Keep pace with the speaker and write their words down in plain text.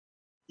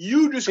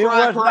You It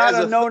describe was her as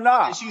not a a no thug,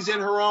 knock. and she's in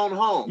her own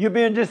home. You're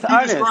being You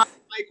dishonest. describe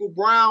Michael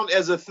Brown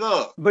as a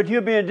thug. But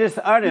you're being You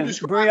dishonest.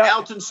 describe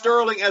Alton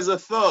Sterling as a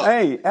thug.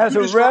 Hey, as You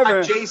a describe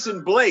reverend,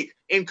 Jason Blake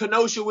in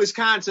Kenosha,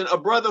 Wisconsin, a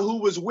brother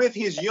who was with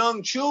his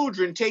young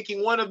children,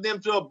 taking one of them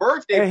to a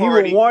birthday and he was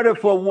party, wanted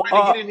for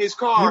trying to get in his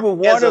car he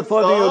was as a wanted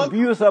for the thug.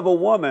 abuse of a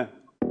woman.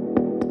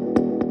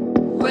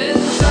 When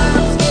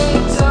times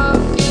get tough,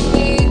 you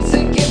need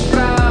to get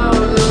down.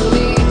 No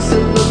need to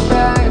look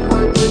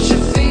backward, put your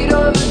feet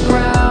on the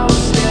ground.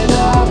 Stand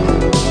up,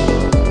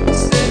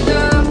 stand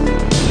up.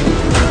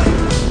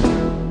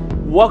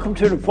 Welcome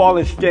to the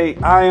Fallen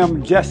State. I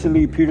am Jesse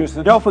Lee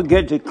Peterson. Don't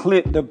forget to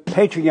click the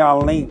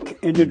Patreon link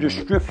in the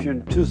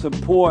description to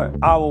support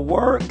our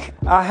work.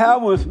 I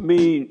have with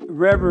me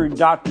Reverend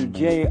Dr.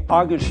 J.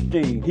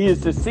 Augustine. He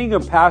is the senior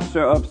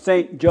pastor of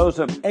St.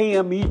 Joseph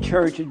A.M.E.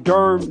 Church in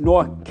Durham,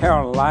 North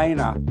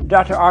Carolina.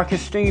 Dr.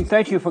 Augustine,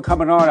 thank you for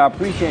coming on. I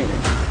appreciate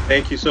it.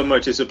 Thank you so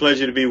much. It's a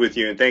pleasure to be with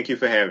you, and thank you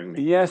for having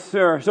me. Yes,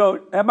 sir. So,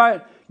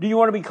 do you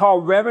want to be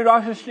called Reverend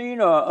Augustine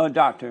or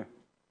Doctor?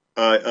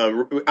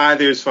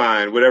 Either is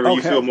fine. Whatever you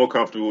Okay. feel more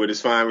comfortable with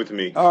is fine with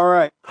me. All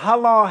right. How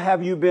long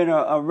have you been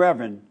a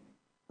reverend?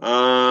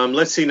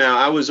 Let's see now.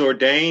 I was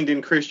ordained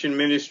in Christian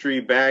ministry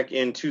back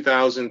in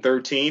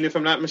 2013, if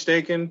I'm not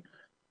mistaken.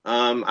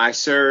 I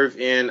serve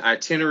in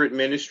itinerant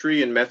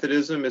ministry in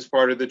Methodism as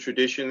part of the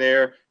tradition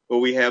there, where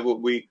we have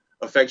what we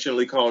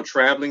affectionately call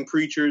traveling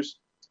preachers.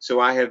 So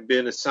I have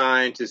been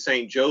assigned to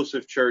St.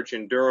 Joseph Church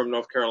in Durham,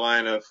 North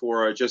Carolina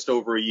for just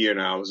over a year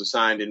now. I was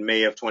assigned in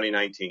May of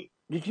 2019.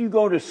 Did you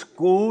go to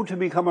school to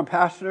become a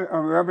pastor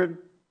or reverend?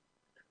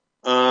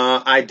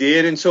 I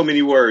did, in so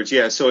many words,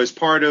 yes. Yeah. So as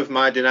part of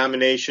my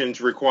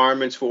denomination's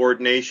requirements for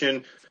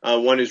ordination,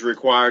 one is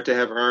required to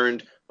have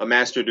earned a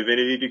Master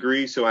Divinity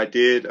degree. So I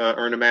did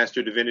earn a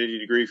Master Divinity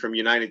degree from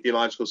United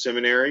Theological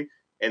Seminary,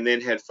 and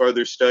then had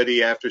further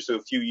study after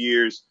a few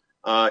years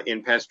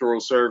in pastoral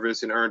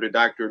service, and earned a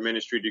Doctor of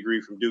Ministry degree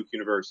from Duke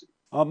University.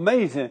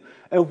 Amazing.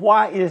 And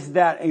why is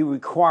that a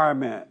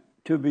requirement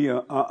to be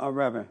a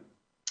reverend?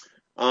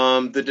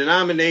 The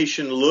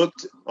denomination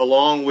looked,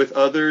 along with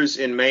others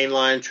in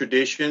mainline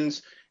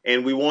traditions,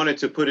 and we wanted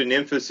to put an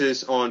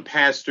emphasis on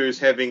pastors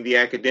having the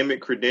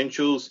academic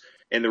credentials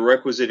and the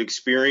requisite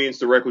experience,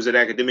 the requisite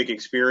academic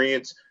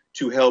experience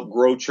to help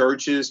grow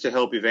churches, to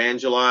help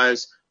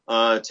evangelize,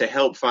 to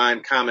help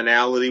find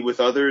commonality with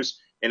others,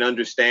 and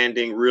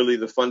understanding really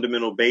the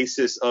fundamental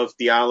basis of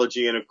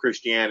theology and of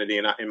Christianity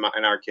in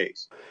our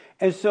case.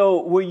 And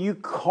so were you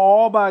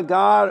called by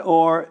God,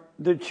 or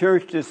the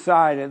church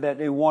decided that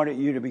they wanted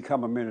you to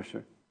become a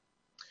minister?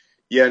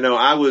 Yeah, no,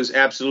 I was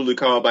absolutely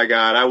called by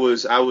God. I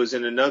was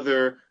in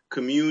another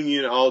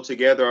communion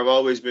altogether. I've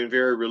always been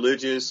very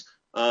religious,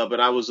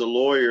 but I was a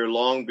lawyer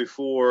long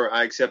before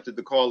I accepted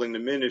the calling to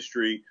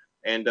ministry.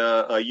 And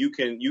you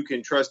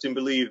can trust and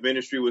believe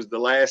ministry was the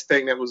last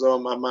thing that was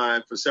on my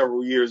mind for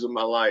several years of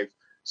my life.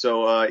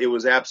 So it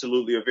was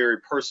absolutely a very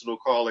personal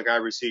calling I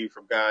received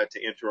from God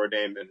to enter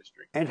ordained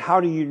ministry. And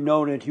how do you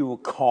know that you were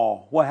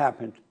called? What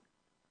happened?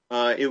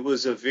 It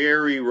was a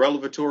very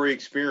revelatory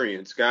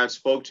experience. God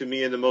spoke to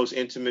me in the most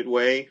intimate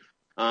way.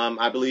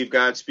 I believe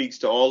God speaks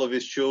to all of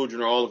his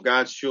children, or all of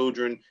God's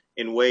children,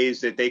 in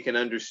ways that they can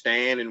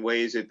understand, in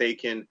ways that they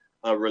can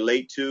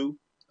relate to.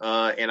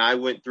 And I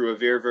went through a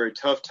very, very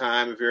tough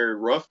time, a very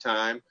rough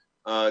time.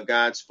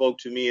 God spoke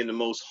to me in the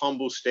most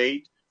humble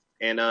state,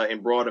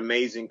 and brought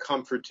amazing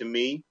comfort to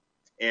me.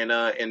 And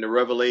the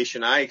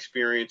revelation I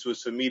experienced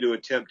was for me to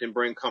attempt and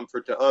bring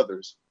comfort to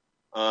others.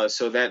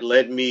 So that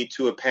led me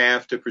to a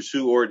path to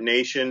pursue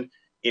ordination,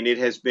 and it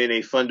has been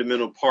a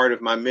fundamental part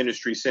of my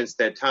ministry since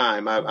that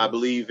time. I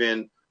believe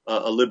in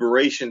a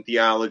liberation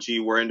theology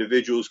where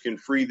individuals can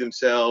free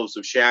themselves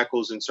of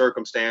shackles and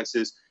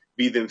circumstances,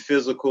 be them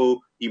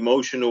physical,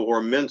 emotional,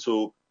 or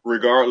mental,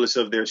 regardless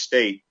of their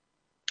state.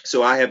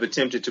 So I have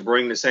attempted to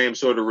bring the same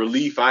sort of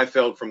relief I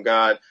felt from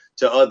God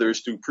to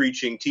others through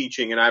preaching,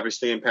 teaching, and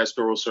obviously in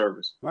pastoral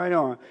service. Right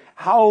on.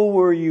 How old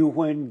were you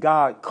when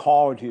God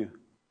called you?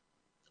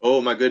 Oh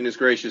my goodness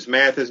gracious!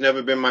 Math has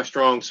never been my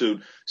strong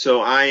suit.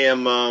 So I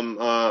am. I'm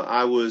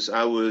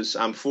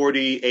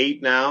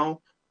 48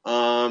 now.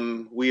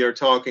 We are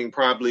talking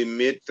probably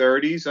mid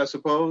 30s, I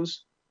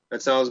suppose.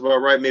 That sounds about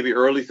right. Maybe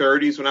early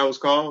 30s when I was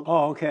called.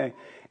 Oh, okay.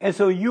 And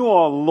so you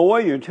are a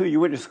lawyer too.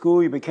 You went to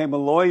school. You became a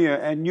lawyer,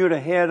 and you're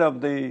the head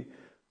of the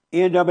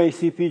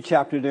NAACP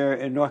chapter there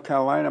in North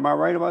Carolina. Am I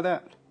right about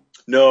that?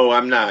 No,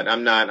 I'm not.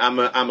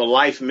 I'm a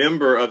life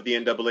member of the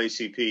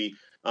NAACP.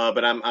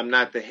 But I'm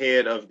not the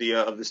head of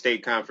the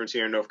state conference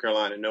here in North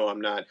Carolina. No, I'm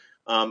not.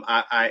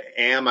 I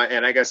am,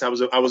 and I guess I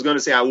was going to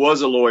say I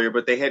was a lawyer,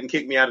 but they hadn't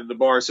kicked me out of the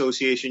Bar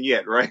Association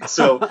yet, right?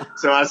 So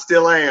I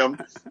still am.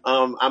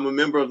 I'm a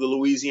member of the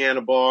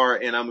Louisiana Bar,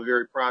 and I'm a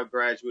very proud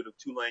graduate of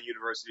Tulane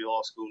University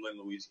Law School in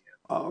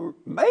Louisiana.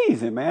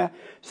 Amazing, man.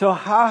 So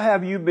how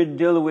have you been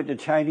dealing with the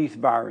Chinese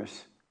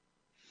virus?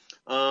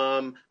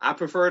 I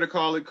prefer to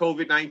call it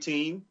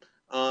COVID-19.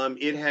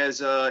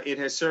 It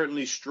has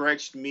certainly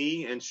stretched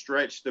me and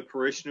stretched the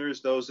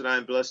parishioners, those that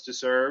I'm blessed to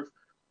serve.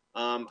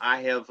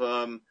 I have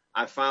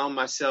I found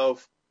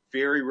myself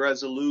very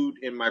resolute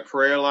in my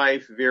prayer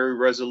life, very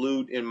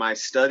resolute in my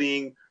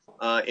studying,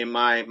 in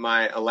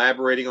my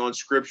elaborating on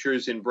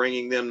scriptures and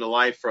bringing them to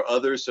life for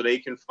others so they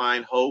can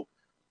find hope.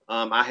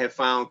 I have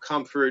found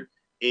comfort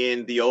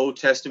in the Old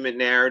Testament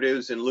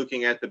narratives and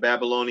looking at the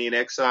Babylonian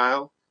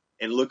exile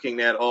and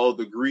looking at all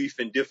the grief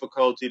and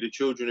difficulty the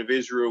children of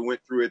Israel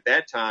went through at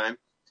that time.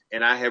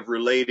 And I have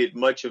related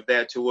much of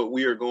that to what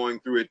we are going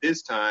through at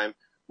this time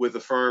with a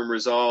firm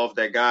resolve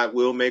that God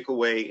will make a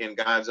way in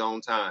God's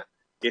own time.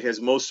 It has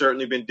most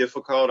certainly been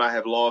difficult. I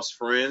have lost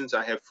friends.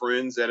 I have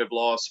friends that have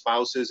lost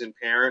spouses and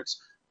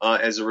parents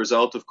as a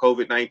result of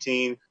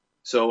COVID-19.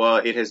 So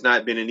it has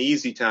not been an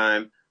easy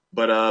time.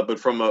 But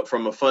from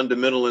a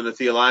fundamental and a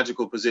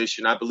theological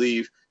position, I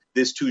believe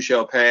this too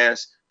shall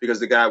pass because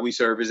the God we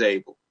serve is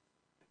able.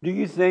 Do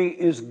you think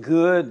it's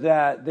good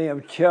that they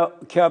have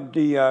kept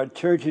the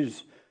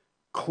churches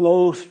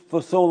closed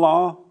for so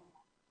long?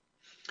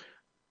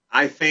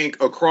 I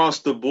think across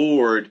the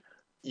board,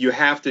 you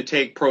have to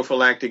take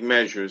prophylactic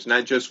measures,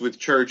 not just with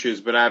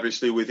churches, but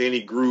obviously with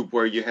any group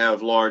where you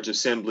have large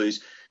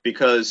assemblies,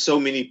 because so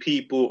many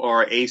people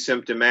are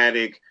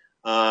asymptomatic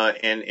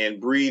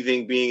and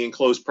breathing, being in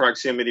close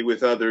proximity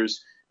with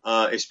others,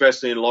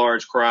 especially in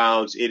large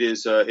crowds.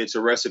 It's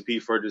a recipe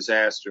for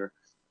disaster.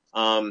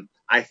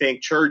 I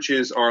think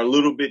churches are a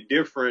little bit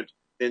different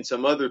than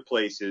some other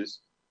places.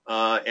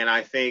 And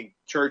I think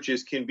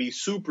churches can be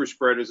super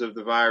spreaders of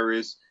the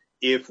virus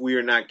if we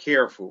are not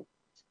careful.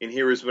 And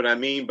here is what I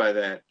mean by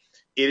that.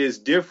 It is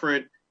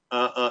different.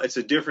 It's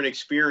a different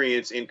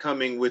experience in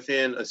coming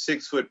within a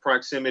 6-foot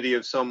proximity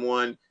of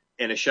someone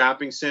in a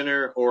shopping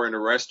center or in a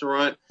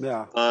restaurant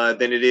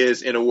than it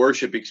is in a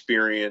worship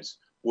experience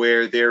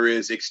where there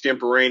is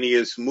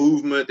extemporaneous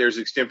movement, there's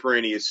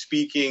extemporaneous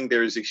speaking,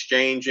 there's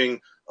exchanging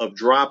of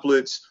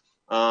droplets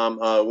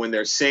when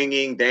they're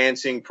singing,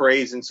 dancing,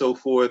 praise, and so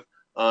forth.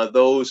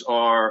 Those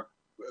are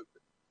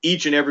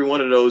each and every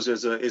one of those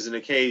is an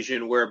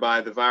occasion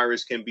whereby the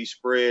virus can be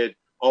spread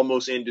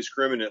almost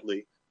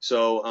indiscriminately.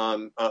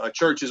 So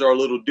churches are a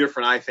little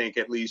different, I think,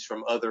 at least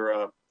from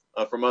other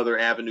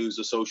avenues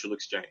of social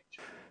exchange.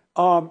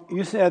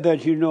 You said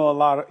that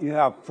you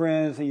have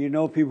friends and you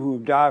know people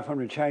who've died from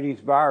the Chinese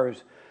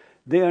virus.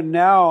 There are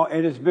now,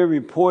 and it's been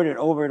reported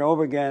over and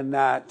over again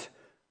that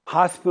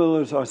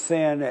hospitals are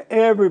saying that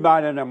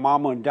everybody and their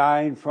mama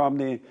dying from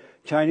the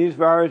Chinese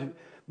virus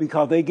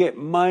because they get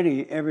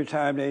money every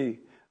time they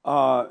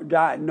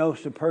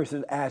diagnose the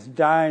person as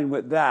dying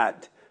with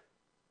that.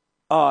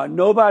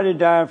 Nobody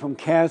died from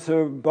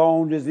cancer,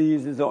 bone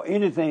diseases, or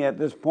anything at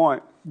this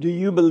point. Do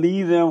you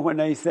believe them when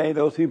they say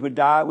those people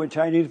died with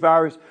Chinese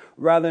virus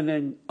rather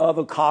than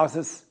other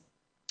causes?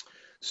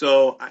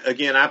 So,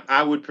 again,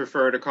 I would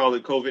prefer to call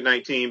it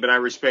COVID-19, but I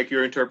respect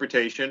your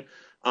interpretation.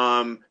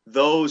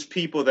 Those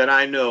people that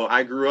I know,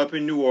 I grew up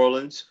in New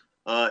Orleans.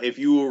 If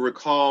you will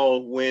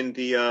recall, when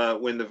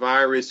the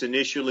virus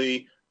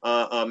initially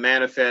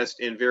manifest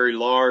in very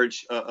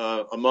large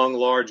among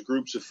large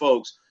groups of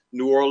folks,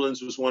 New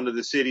Orleans was one of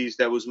the cities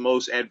that was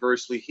most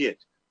adversely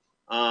hit.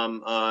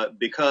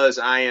 Because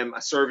I am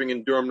serving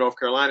in Durham, North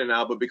Carolina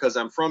now, but because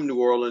I'm from New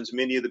Orleans,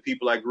 many of the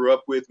people I grew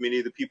up with, many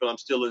of the people I'm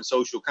still in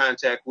social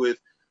contact with,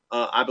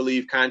 I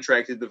believe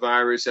contracted the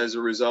virus as a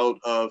result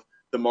of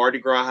the Mardi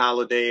Gras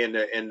holiday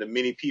and the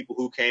many people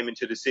who came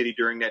into the city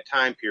during that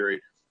time period.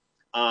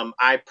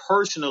 I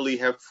personally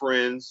have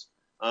friends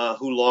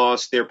who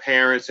lost their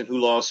parents and who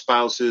lost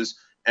spouses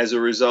as a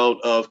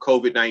result of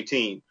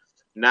COVID-19,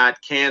 not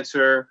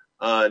cancer,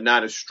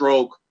 not a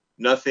stroke,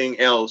 nothing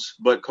else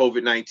but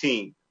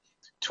COVID-19.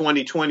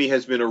 2020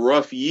 has been a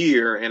rough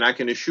year, and I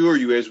can assure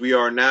you, as we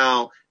are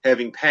now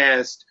having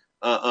passed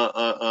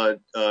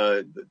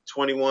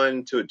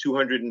 21 to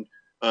 200,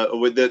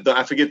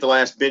 I forget the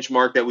last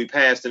benchmark that we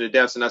passed in the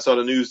deaths, and I saw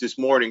the news this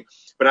morning,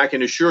 but I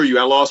can assure you,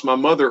 I lost my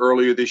mother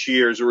earlier this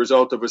year as a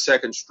result of a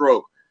second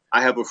stroke.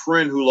 I have a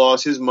friend who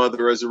lost his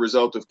mother as a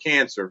result of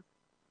cancer.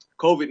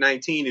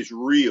 COVID-19 is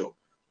real,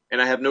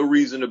 and I have no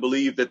reason to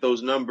believe that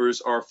those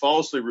numbers are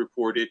falsely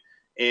reported.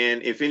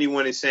 And if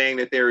anyone is saying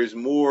that there is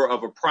more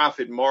of a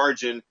profit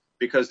margin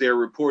because they're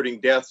reporting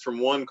deaths from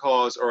one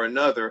cause or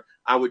another,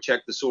 I would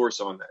check the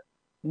source on that.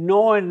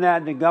 Knowing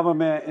that the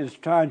government is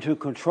trying to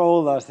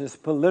control us this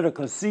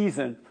political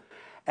season,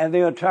 and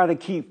they are trying to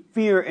keep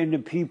fear in the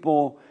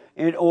people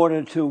in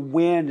order to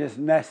win this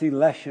next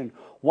election,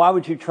 why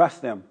would you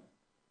trust them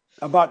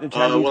about the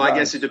Chinese virus?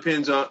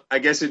 I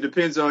guess it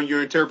depends on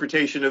your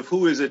interpretation of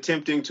who is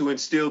attempting to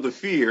instill the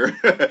fear.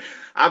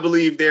 I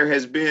believe there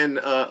have been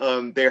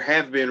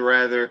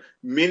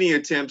many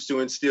attempts to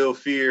instill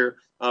fear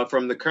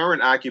from the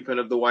current occupant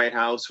of the White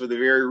House for the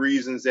very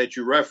reasons that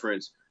you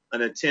referenced.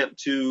 An attempt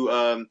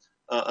to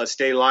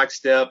stay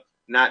lockstep,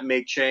 not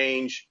make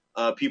change.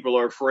 People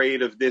are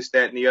afraid of this,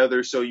 that, and the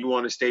other, so you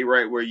want to stay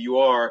right where you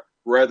are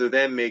rather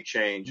than make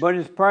change. But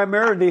it's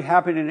primarily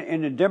happening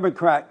in the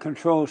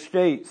Democrat-controlled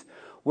states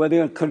where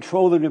they're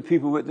controlling the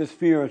people with this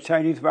fear of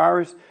Chinese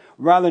virus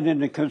rather than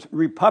the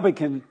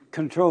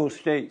Republican-controlled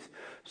states.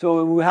 So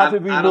it will have to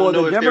be more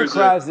the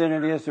Democrats than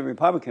it is the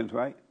Republicans,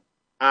 right?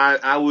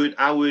 I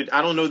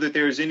don't know that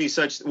there's any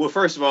such. Well,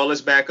 first of all,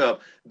 let's back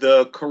up.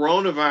 The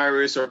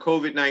coronavirus or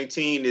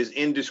COVID-19 is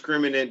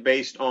indiscriminate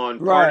based on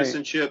Right.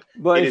 partisanship.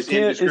 But It is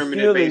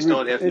indiscriminate based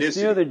on it's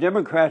still the ethnicity.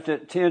 Democrats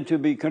that tend to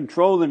be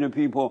controlling the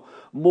people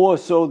more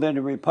so than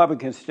the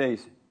Republican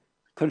states,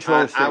 control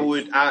I states.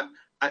 would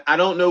I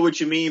don't know what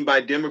you mean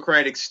by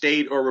Democratic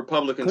state or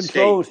Republican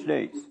Control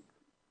state. states.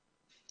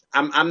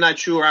 I'm not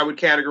sure I would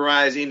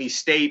categorize any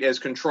state as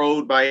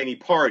controlled by any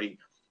party.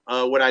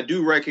 What I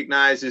do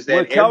recognize is Well,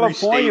 that every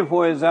California, state.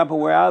 for example,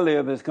 where I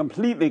live, is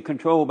completely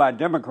controlled by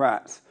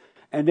Democrats.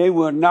 And they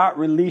will not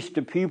release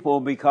the people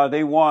because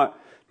they want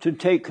to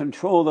take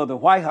control of the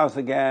White House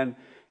again.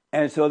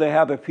 And so they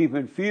have the people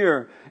in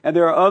fear. And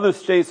there are other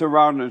states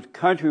around the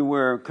country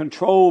where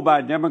controlled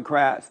by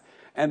Democrats,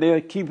 and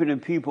they're keeping the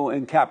people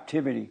in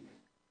captivity.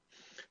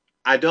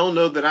 I don't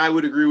know that I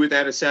would agree with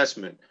that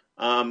assessment.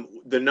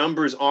 The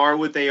numbers are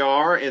what they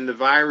are, and the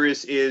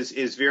virus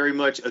is very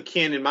much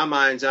akin, in my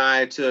mind's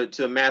eye,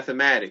 to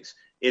mathematics.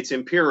 It's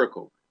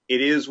empirical.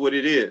 It is what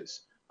it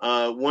is.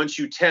 Once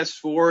you test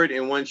for it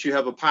and once you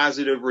have a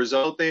positive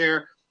result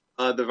there,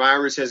 the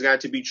virus has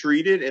got to be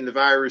treated, and the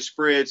virus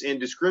spreads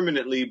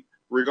indiscriminately,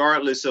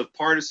 regardless of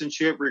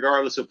partisanship,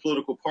 regardless of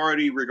political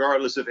party,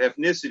 regardless of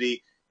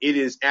ethnicity. It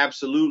is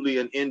absolutely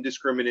an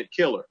indiscriminate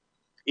killer.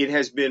 It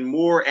has been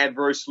more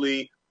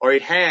adversely, or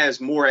it has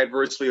more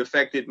adversely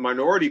affected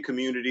minority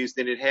communities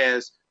than it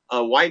has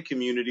white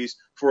communities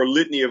for a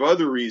litany of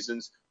other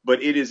reasons,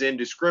 but it is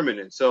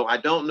indiscriminate. So I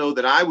don't know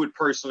that I would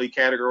personally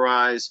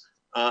categorize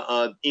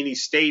any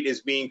state as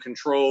being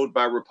controlled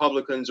by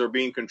Republicans or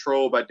being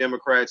controlled by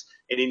Democrats,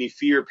 and any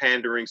fear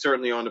pandering,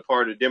 certainly on the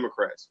part of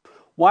Democrats.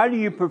 Why do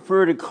you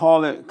prefer to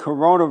call it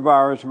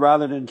coronavirus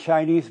rather than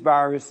Chinese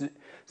virus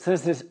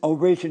since it's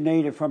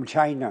originated from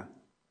China?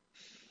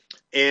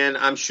 And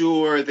I'm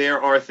sure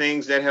there are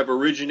things that have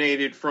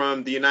originated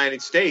from the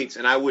United States,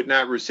 and I would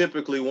not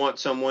reciprocally want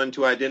someone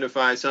to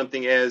identify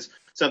something as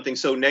something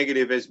so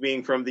negative as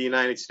being from the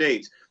United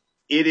States.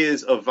 It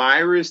is a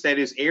virus that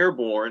is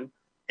airborne,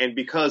 and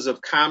because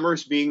of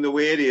commerce being the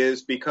way it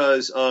is,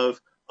 because of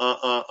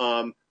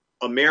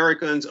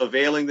Americans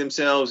availing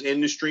themselves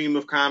in the stream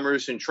of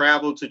commerce and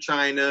travel to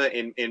China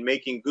and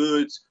making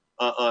goods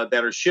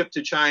that are shipped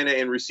to China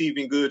and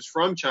receiving goods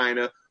from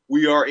China,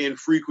 we are in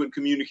frequent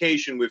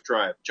communication with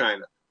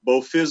China,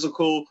 both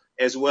physical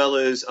as well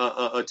as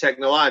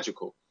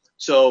technological.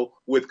 So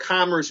with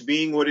commerce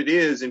being what it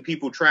is and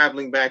people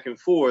traveling back and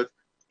forth,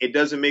 it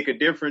doesn't make a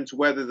difference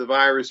whether the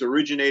virus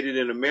originated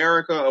in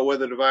America or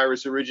whether the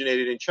virus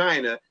originated in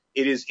China.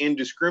 It is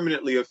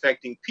indiscriminately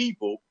affecting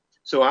people.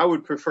 So I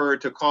would prefer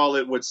to call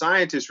it what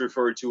scientists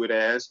refer to it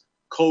as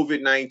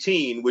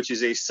COVID-19, which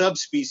is a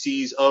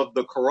subspecies of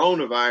the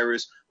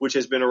coronavirus, which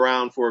has been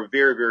around for a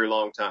very, very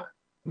long time.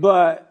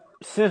 But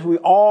since we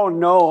all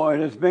know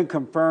and it's been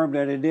confirmed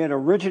that it did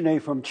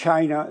originate from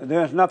China,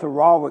 there's nothing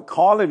wrong with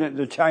calling it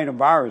the China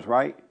virus,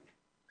 right?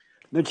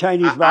 The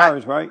Chinese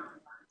virus, right?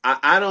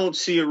 I don't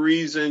see a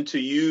reason to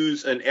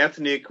use an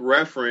ethnic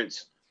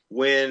reference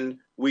when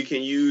we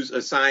can use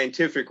a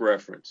scientific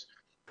reference.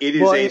 It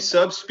is a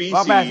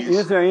subspecies.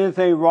 Is there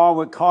anything wrong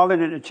with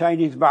calling it the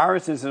Chinese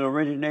virus since it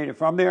originated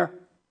from there?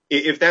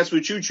 If that's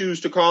what you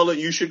choose to call it,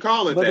 you should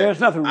call it that. But there's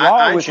nothing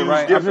wrong with it,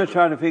 right? I'm just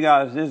trying to figure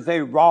out, is there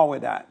anything wrong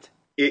with that?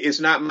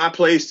 It's not my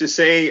place to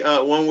say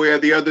one way or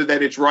the other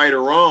that it's right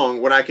or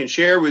wrong. What I can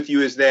share with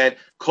you is that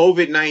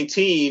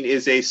COVID-19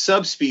 is a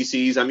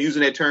subspecies. I'm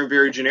using that term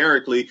very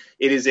generically.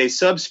 It is a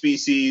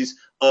subspecies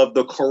of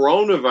the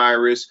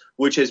coronavirus,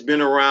 which has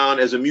been around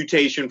as a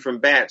mutation from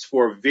bats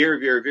for a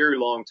very, very, very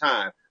long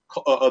time.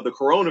 The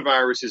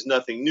coronavirus is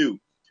nothing new.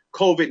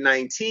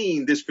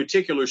 COVID-19, this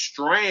particular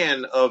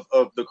strand of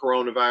the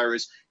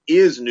coronavirus,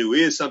 is new,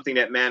 is something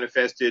that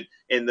manifested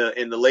in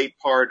the late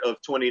part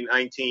of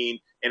 2019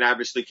 and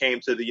obviously came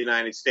to the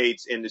United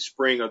States in the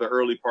spring or the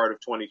early part of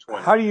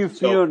 2020. How do you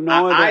feel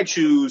knowing I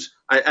choose,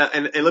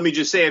 and let me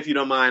just say, if you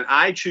don't mind,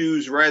 I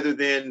choose rather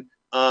than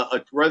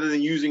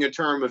using a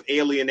term of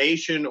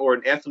alienation or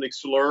an ethnic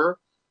slur,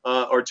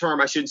 or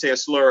term, I shouldn't say a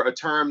slur, a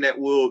term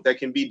that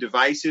can be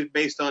divisive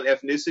based on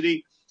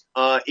ethnicity.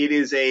 It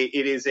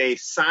is a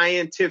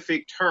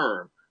scientific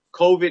term,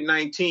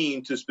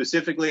 COVID-19, to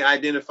specifically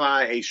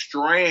identify a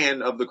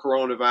strand of the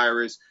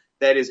coronavirus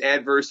that is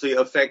adversely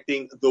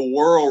affecting the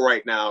world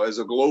right now as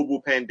a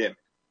global pandemic.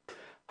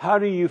 How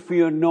do you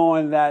feel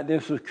knowing that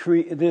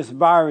this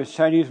virus,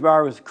 Chinese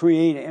virus,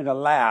 created in a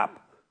lab?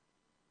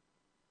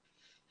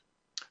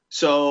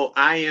 So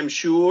I am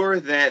sure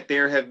that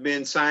there have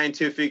been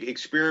scientific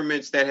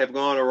experiments that have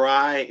gone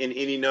awry in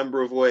any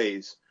number of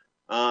ways.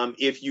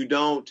 If you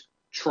don't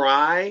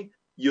try,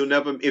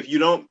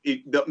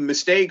 the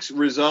mistakes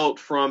result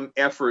from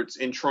efforts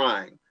in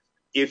trying.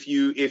 If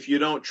you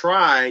don't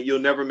try, you'll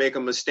never make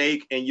a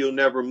mistake and you'll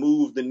never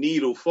move the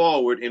needle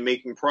forward in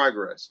making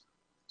progress.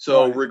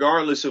 So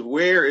regardless of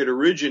where it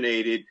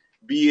originated,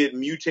 be it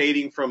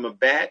mutating from a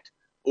bat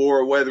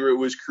or whether it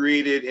was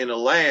created in a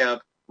lab,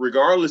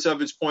 regardless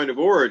of its point of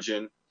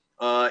origin,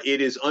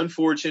 it is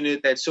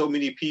unfortunate that so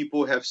many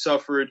people have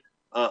suffered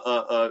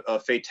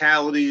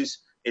fatalities.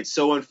 It's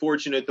so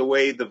unfortunate the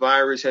way the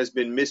virus has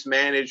been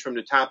mismanaged from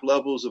the top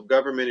levels of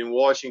government in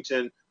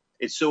Washington.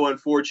 It's so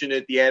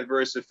unfortunate the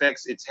adverse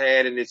effects it's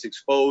had, and it's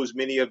exposed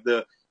many of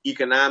the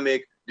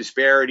economic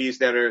disparities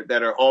that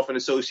are often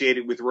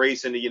associated with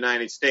race in the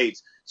United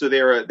States. So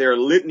there are a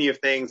litany of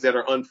things that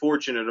are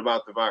unfortunate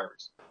about the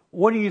virus.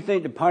 What do you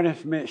think the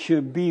punishment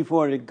should be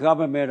for the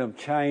government of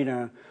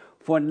China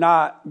for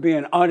not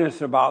being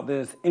honest about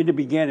this in the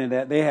beginning,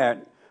 that they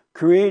had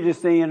created this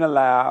thing in the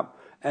lab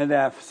and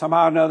that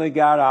somehow or another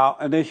got out,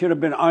 and they should have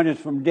been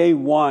honest from day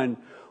one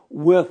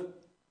with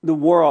the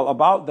world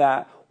about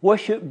that? What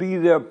should be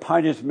their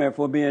punishment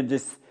for being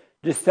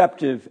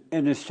deceptive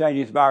in this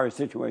Chinese virus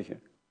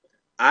situation?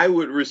 I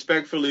would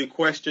respectfully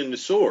question the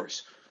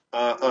source.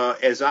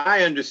 As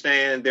I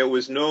understand, there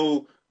was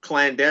no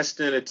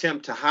clandestine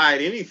attempt to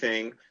hide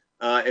anything.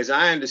 As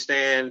I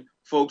understand,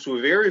 folks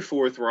were very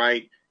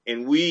forthright,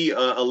 and we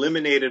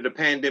eliminated a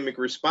pandemic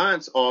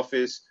response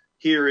office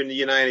here in the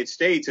United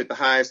States at the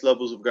highest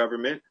levels of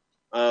government.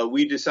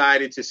 We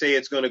decided to say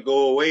it's going to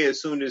go away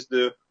as soon as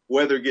the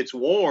weather gets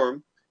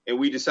warm, and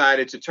we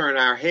decided to turn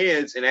our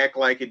heads and act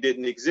like it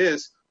didn't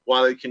exist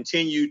while it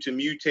continued to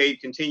mutate,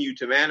 continued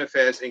to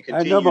manifest, and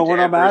continue to adversely affect people. I know, but what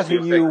I'm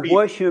asking you,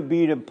 what should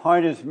be the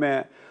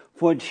punishment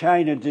for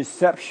China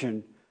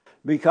deception?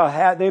 Because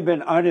had they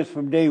been honest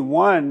from day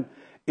one,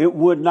 it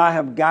would not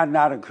have gotten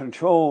out of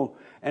control.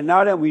 And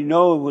now that we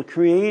know it was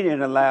created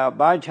in a lab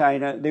by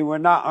China, they were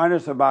not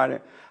honest about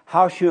it.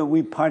 How should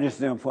we punish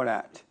them for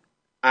that?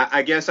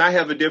 I guess I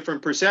have a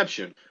different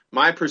perception.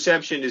 My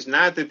perception is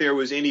not that there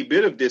was any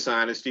bit of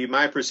dishonesty.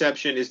 My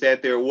perception is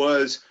that there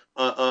was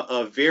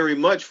a very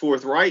much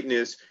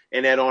forthrightness,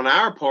 and that on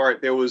our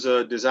part, there was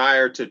a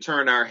desire to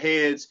turn our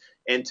heads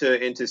and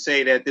to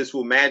say that this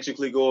will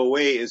magically go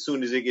away as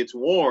soon as it gets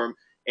warm,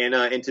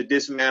 and to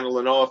dismantle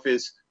an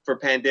office for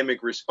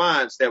pandemic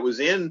response that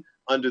was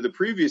under the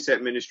previous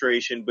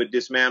administration, but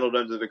dismantled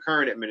under the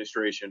current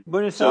administration.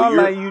 But it's all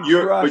like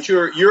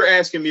you're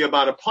asking me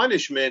about a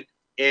punishment,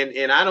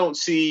 and I don't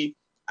see.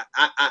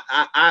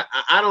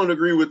 I don't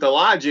agree with the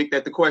logic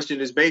that the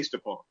question is based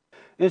upon.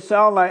 It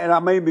sounds like, and I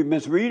may be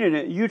misreading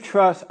it, you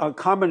trust a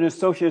communist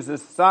socialist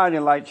society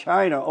like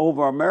China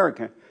over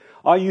American.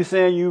 Are you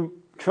saying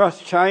you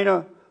trust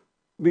China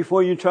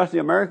before you trust the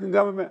American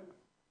government?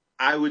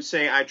 I would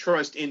say I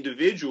trust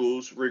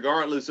individuals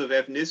regardless of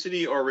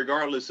ethnicity or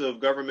regardless of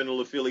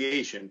governmental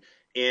affiliation.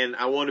 And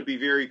I want to be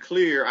very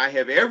clear. I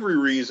have every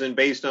reason,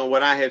 based on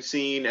what I have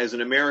seen as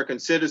an American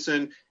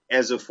citizen,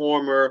 as a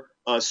former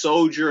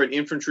soldier, an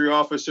infantry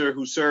officer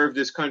who served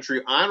this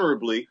country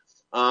honorably,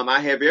 I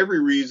have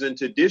every reason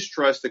to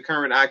distrust the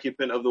current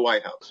occupant of the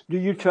White House. Do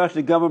you trust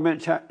the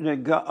government,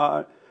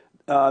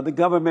 the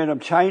government of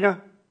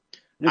China?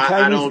 The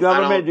Chinese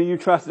government, do you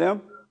trust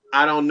them?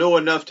 I don't know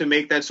enough to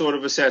make that sort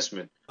of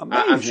assessment.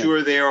 I'm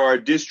sure there are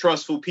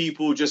distrustful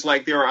people, just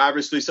like there are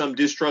obviously some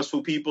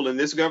distrustful people in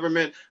this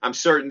government. I'm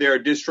certain there are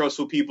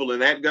distrustful people in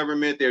that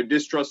government. There are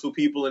distrustful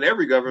people in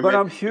every government. But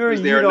I'm sure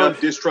there are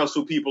enough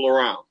distrustful people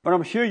around. But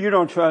I'm sure you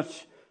don't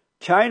trust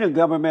China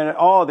government at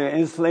all. They're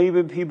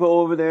enslaving people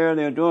over there.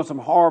 They're doing some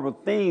horrible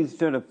things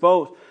to the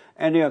folks.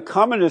 And they're a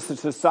communist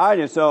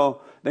society,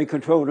 so they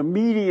control the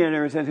media and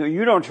everything. So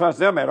you don't trust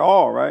them at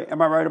all, right?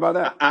 Am I right about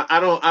that? I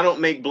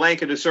don't make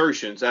blanket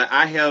assertions.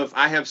 I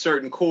have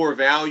certain core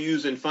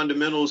values and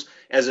fundamentals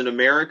as an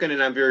American,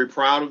 and I'm very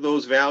proud of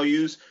those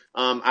values.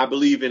 I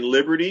believe in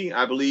liberty.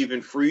 I believe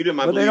in freedom.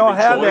 But they don't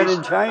have that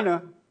in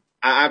China.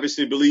 I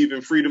obviously believe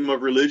in freedom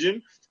of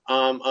religion.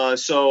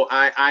 So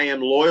I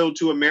am loyal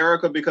to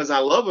America because I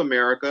love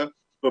America.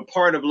 But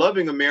part of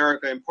loving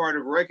America and part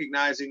of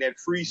recognizing that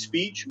free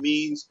speech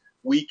means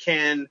we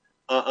can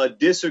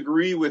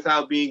disagree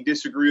without being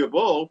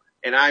disagreeable.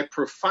 And I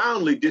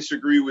profoundly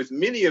disagree with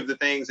many of the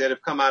things that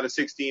have come out of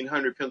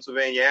 1600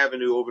 Pennsylvania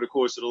Avenue over the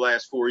course of the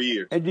last 4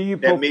 years. And do you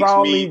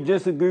profoundly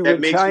disagree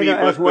with China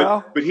as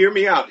well? But hear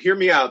me out.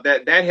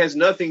 That has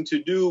nothing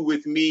to do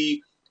with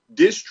me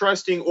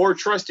distrusting or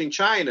trusting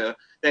China.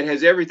 That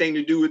has everything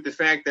to do with the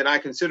fact that I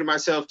consider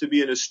myself to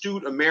be an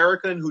astute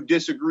American who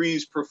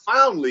disagrees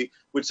profoundly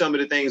with some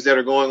of the things that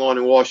are going on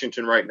in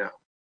Washington right now.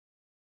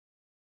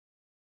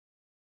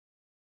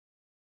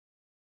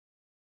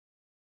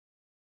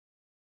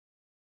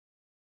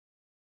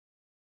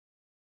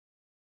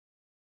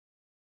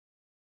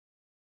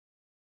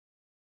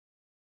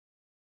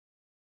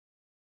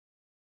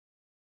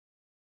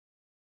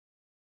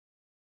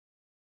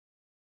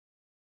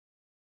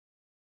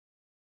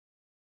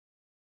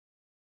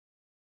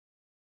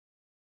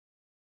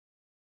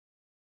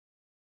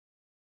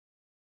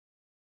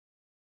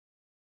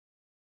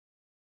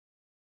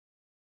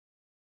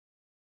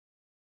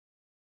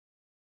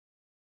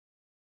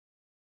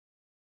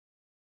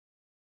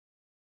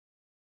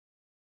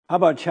 How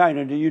about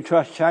China? Do you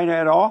trust China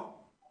at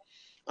all?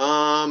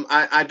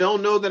 I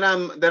don't know that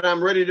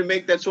I'm ready to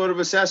make that sort of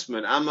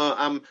assessment.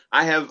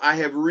 I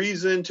have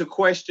reason to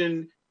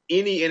question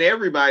any and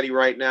everybody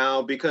right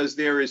now because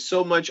there is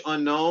so much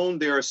unknown.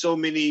 There are so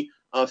many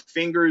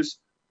fingers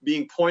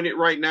being pointed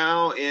right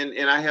now, and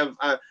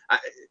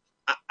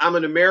I'm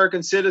an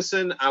American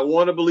citizen. I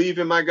want to believe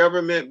in my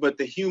government, but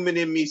the human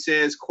in me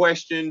says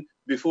question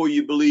before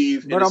you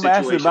believe in But a I'm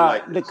asking situation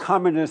like about the this.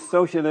 Communist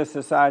Socialist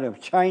Society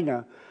of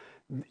China.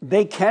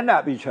 They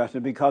cannot be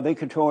trusted because they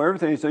control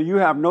everything. So you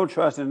have no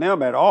trust in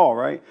them at all,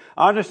 right?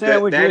 I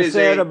understand what you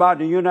said about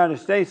the United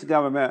States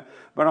government,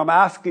 but I'm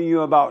asking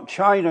you about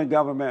China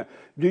government.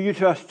 Do you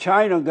trust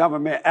China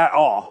government at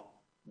all?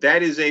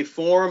 That is a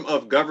form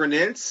of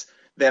governance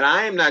that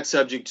I am not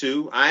subject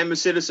to. I am a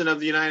citizen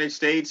of the United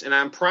States, and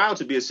I'm proud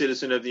to be a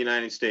citizen of the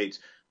United States.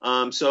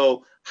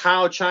 So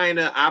how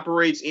China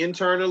operates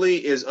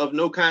internally is of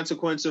no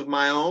consequence of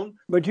my own.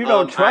 But you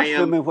don't trust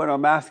them is what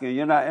I'm asking.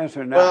 You're not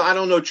answering that. Well, I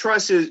don't know.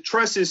 Trust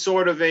is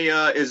sort of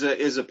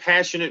a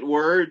passionate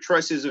word.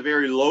 Trust is a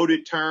very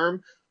loaded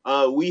term.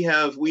 We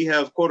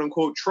have quote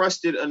unquote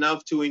trusted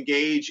enough to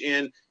engage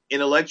in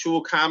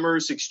intellectual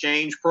commerce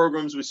exchange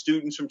programs with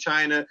students from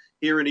China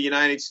here in the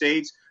United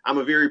States. I'm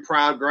a very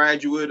proud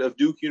graduate of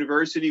Duke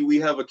University. We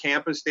have a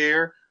campus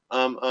there,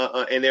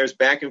 and there's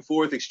back and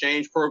forth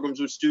exchange programs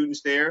with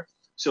students there.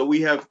 So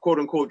we have, quote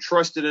unquote,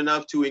 trusted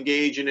enough to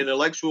engage in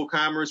intellectual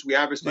commerce. We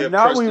obviously have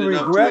trusted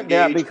enough to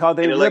engage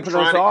in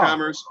electronic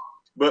commerce.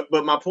 But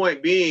my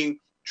point being,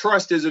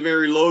 trust is a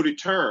very loaded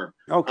term.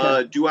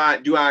 Okay. Do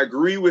I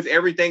agree with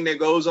everything that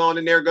goes on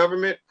in their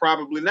government?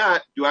 Probably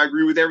not. Do I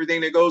agree with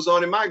everything that goes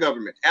on in my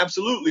government?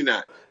 Absolutely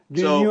not.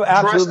 Do you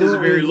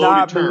absolutely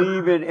not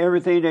believe in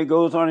everything that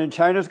goes on in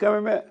China's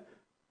government?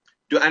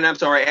 And I'm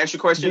sorry, ask your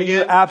question again. Do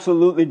you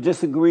absolutely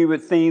disagree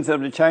with things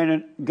of the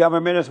China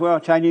government as well,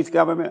 Chinese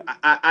government?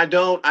 I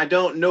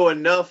don't know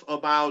enough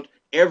about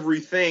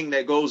everything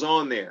that goes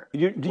on there. Do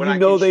you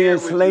know they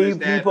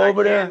enslave people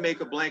over there? I can make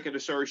a blanket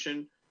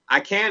assertion. I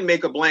can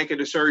make a blanket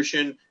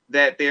assertion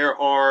that there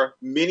are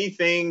many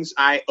things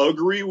I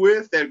agree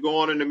with that go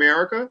on in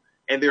America,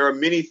 and there are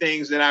many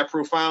things that I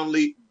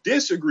profoundly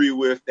disagree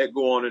with that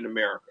go on in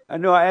America. I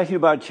know I asked you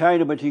about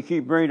China, but you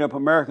keep bringing up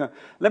America.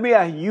 Let me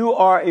ask, you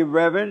are a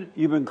reverend.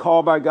 You've been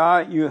called by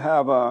God. You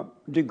have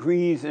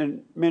degrees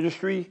in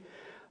ministry.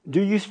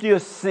 Do you still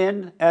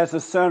sin as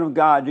a son of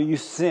God? Do you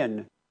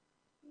sin?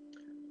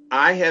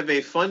 I have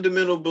a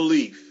fundamental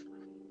belief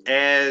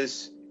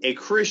as a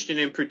Christian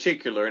in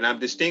particular, and I'm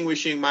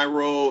distinguishing my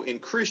role in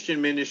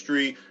Christian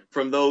ministry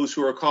from those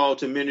who are called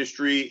to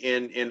ministry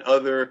in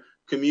other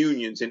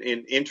communions and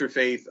in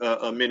interfaith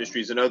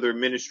ministries and other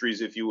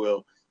ministries, if you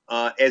will.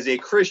 As a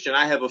Christian,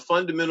 I have a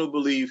fundamental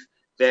belief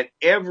that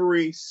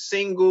every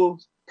single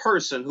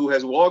person who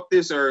has walked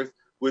this earth,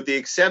 with the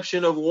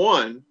exception of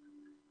one,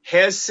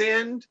 has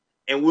sinned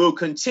and will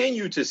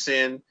continue to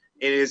sin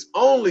and is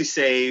only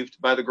saved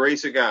by the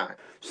grace of God.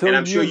 So and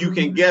I'm sure you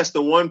can guess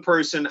the one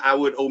person I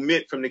would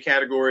omit from the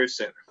category of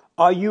sinner.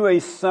 Are you a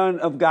son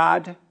of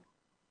God?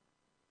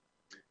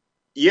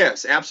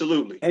 Yes,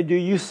 absolutely. And do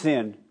you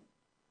sin?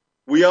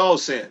 We all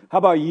sin. How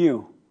about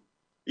you?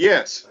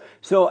 Yes.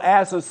 So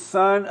as a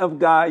son of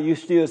God, you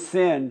still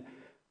sin.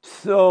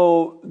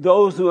 So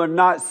those who are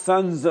not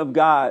sons of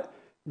God,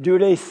 do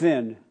they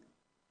sin?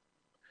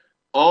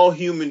 All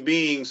human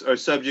beings are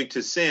subject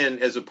to sin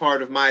as a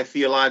part of my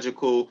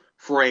theological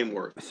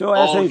framework. So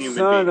as a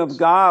son of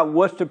God,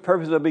 what's the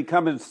purpose of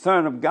becoming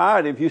son of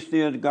God if you're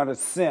still going to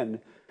sin?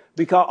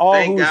 Because all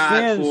who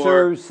sin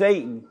serve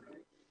Satan.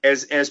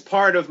 As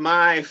part of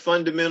my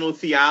fundamental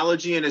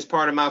theology and as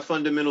part of my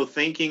fundamental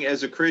thinking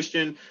as a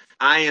Christian,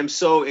 I am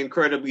so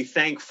incredibly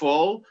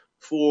thankful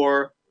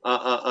for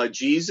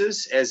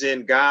Jesus, as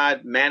in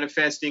God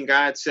manifesting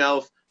God's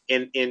self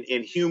in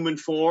human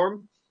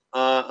form,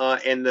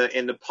 and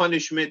the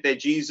punishment that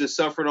Jesus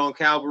suffered on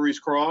Calvary's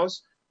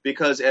cross.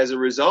 Because as a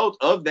result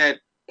of that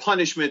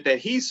punishment that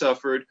he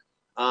suffered,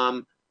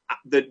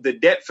 the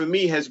debt for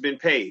me has been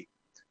paid.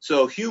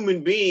 So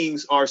human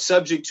beings are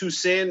subject to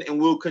sin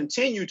and will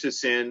continue to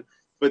sin,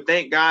 but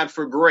thank God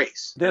for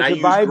grace. Does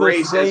and I use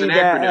grace as an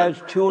acronym.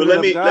 But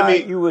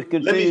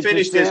let me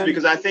finish this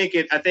because I think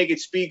it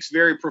speaks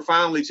very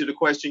profoundly to the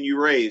question you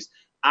raised.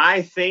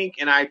 I think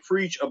and I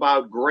preach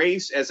about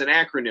grace as an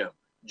acronym.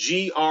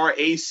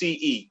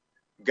 GRACE,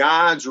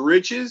 God's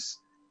riches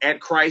at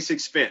Christ's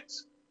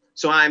expense.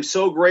 So I'm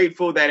so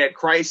grateful that at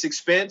Christ's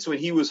expense, when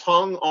he was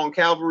hung on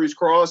Calvary's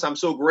cross, I'm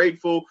so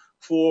grateful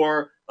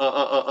for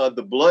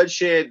the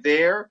bloodshed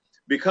there.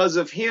 Because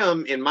of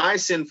him, in my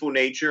sinful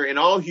nature, in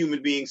all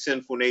human beings'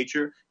 sinful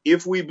nature,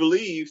 if we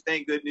believe,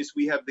 thank goodness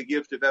we have the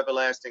gift of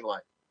everlasting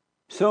life.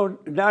 So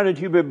now that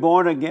you've been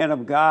born again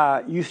of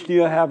God, you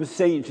still have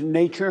Satan's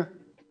nature?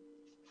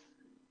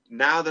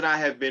 Now that I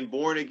have been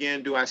born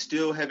again, do I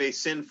still have a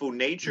sinful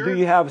nature? Do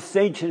you have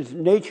Satan's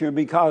nature?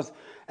 Because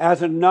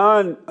as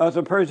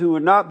a person who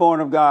was not born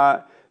of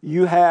God,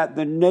 you had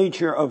the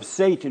nature of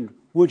Satan,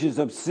 which is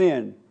of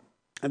sin.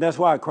 And that's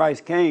why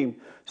Christ came,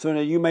 so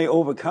that you may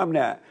overcome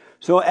that.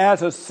 So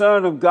as a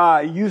son of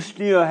God, you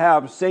still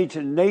have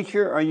Satan's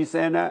nature? Are you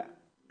saying that?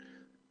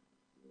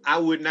 I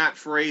would not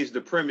phrase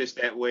the premise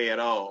that way at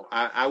all.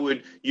 I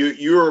would.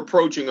 You're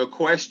approaching a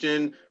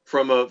question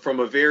from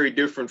a very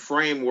different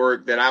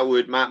framework that I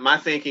would. My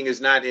thinking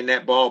is not in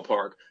that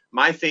ballpark.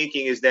 my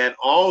thinking is that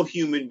all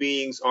human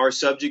beings are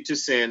subject to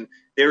sin.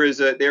 There is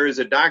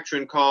a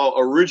doctrine called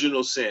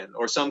original sin,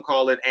 or some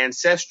call it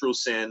ancestral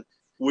sin,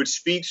 which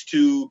speaks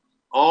to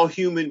all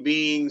human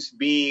beings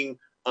being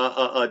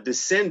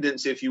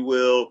descendants, if you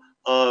will,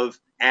 of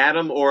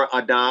Adam or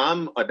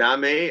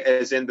Adame,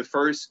 as in the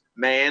first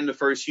man, the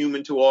first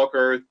human to walk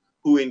earth,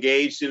 who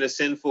engaged in a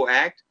sinful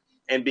act.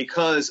 And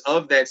because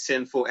of that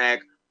sinful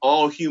act,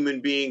 all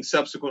human beings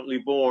subsequently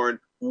born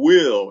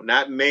will,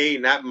 not may,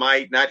 not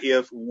might, not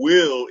if,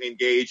 will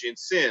engage in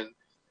sin.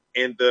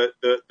 And the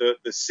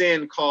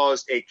sin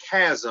caused a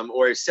chasm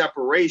or a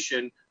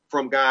separation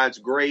from God's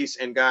grace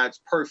and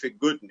God's perfect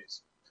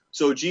goodness.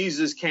 So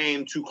Jesus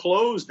came to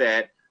close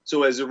that.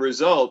 So as a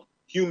result,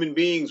 human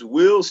beings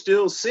will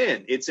still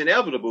sin. It's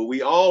inevitable.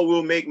 We all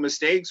will make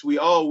mistakes. We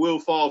all will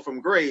fall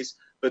from grace.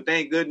 But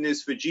thank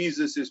goodness for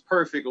Jesus'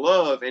 perfect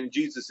love and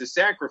Jesus'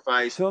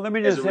 sacrifice. So let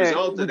me just say,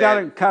 we got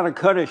to kind of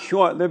cut it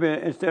short,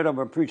 instead of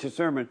a preacher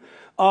sermon.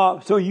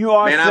 So you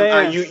are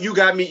saying, you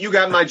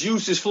got my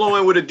juices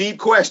flowing with a deep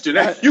question.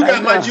 You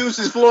got my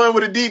juices flowing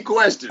with a deep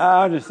question.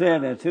 I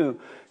understand that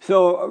too.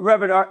 So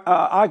Reverend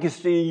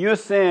Augustine, you're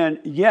saying,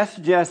 yes,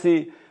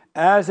 Jesse,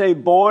 as a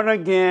born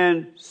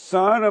again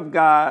son of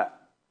God,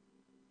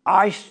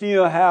 I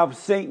still have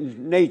Satan's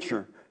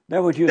nature.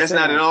 That's what you're saying. That's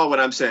not at all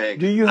what I'm saying.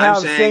 Do you have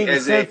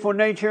Satan's sinful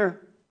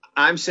nature?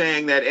 I'm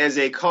saying that as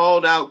a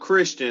called out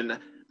Christian,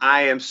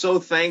 I am so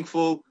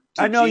thankful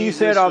to I know Jesus you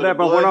said all that,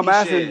 but what I'm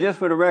asking, shed. just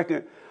for the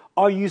record,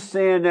 are you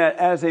saying that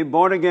as a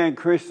born again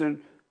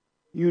Christian,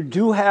 you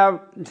do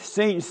have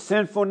Satan's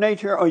sinful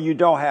nature, or you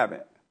don't have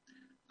it?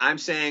 I'm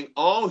saying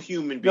all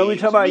human beings. No, we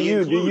talk about you.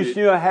 Included, do you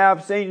still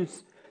have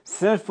Satan's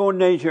sinful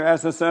nature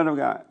as a son of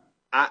God?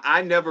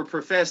 I never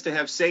professed to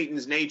have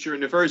Satan's nature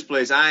in the first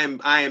place. I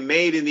am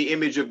made in the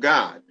image of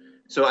God.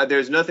 So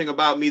there's nothing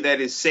about me that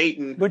is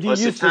Satan or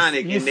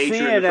satanic in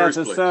nature in the first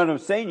place. As a son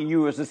of Satan,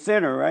 you was a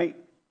sinner, right?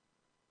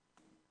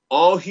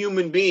 All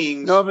human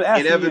beings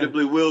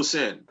inevitably will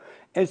sin.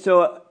 And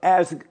so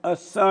as a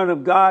son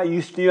of God,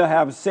 you still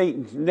have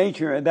Satan's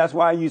nature, and that's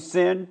why you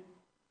sin?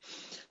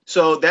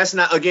 So that's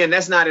not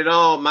at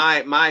all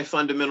my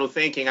fundamental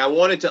thinking. I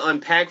wanted to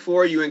unpack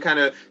for you and kind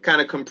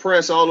of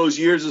compress all those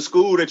years of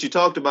school that you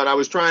talked about. I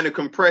was trying to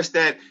compress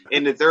that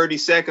into 30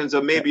 seconds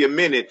or maybe a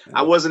minute.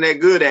 I wasn't that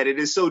good at it.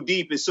 It's so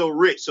deep, it's so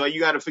rich. So you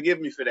got to forgive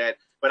me for that.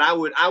 But I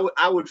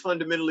would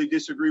fundamentally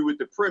disagree with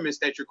the premise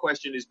that your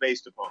question is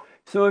based upon.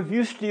 So if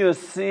you still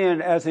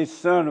sin as a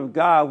son of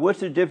God,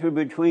 what's the difference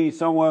between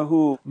someone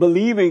who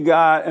believes in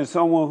God and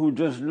someone who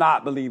does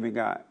not believe in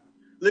God?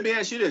 Let me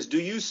ask you this. Do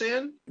you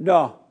sin?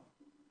 No.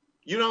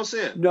 You don't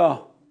sin?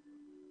 No.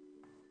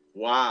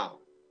 Wow.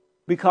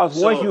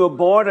 Because once you are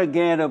born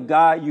again of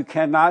God, you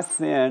cannot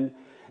sin.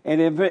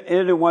 And if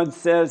anyone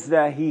says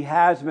that he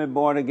has been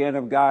born again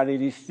of God and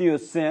he still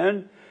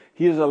sin,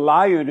 he is a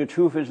liar and the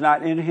truth is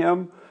not in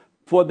him.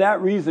 For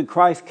that reason,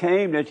 Christ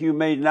came that you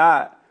may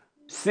not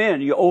sin.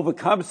 You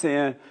overcome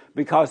sin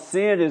because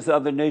sin is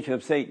of the nature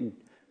of Satan.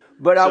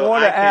 But so I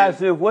want to ask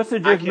you, what's the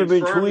difference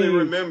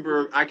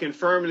between... I can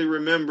firmly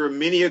remember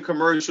many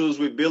commercials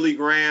with Billy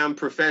Graham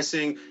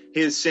professing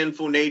his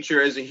sinful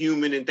nature as a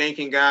human and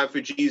thanking God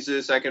for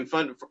Jesus. I can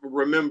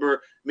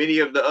remember many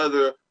of the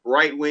other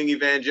right-wing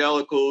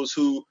evangelicals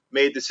who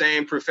made the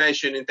same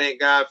profession and thank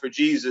God for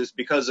Jesus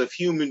because of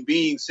human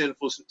beings'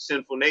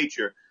 sinful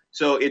nature.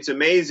 So it's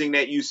amazing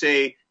that you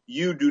say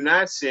you do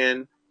not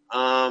sin.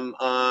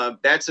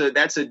 That's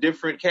a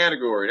different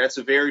category. That's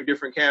a very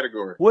different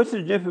category. What's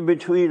the difference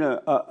between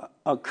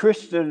a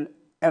Christian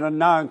and a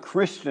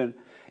non-Christian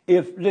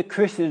if the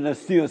Christians are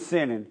still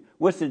sinning?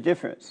 What's the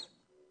difference?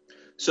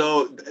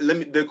 So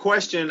the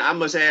question I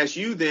must ask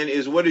you then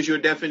is, what is your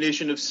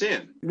definition of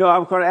sin? No,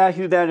 I'm going to ask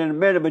you that in a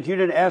minute, but you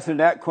didn't answer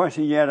that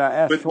question yet. I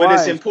asked twice. But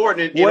it's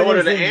important. In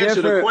order to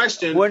answer the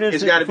question,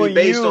 it's got to be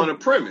based on a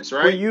premise,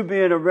 right? For you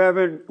being a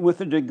reverend with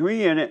a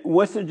degree in it,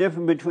 what's the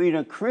difference between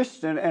a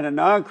Christian and a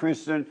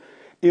non-Christian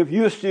if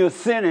you're still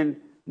sinning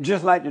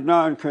just like the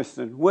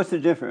non-Christian? What's the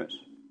difference?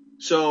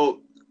 So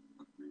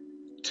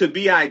to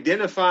be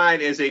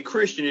identified as a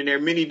Christian, and there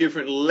are many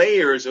different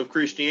layers of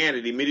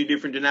Christianity, many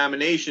different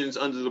denominations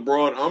under the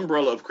broad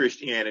umbrella of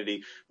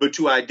Christianity. But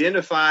to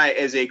identify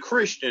as a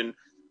Christian,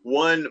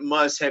 one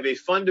must have a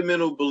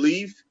fundamental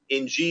belief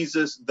in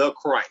Jesus the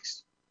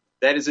Christ.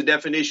 That is a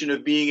definition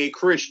of being a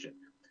Christian.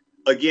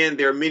 Again,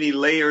 there are many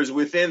layers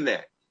within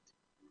that.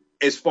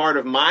 As part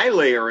of my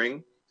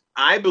layering,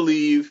 I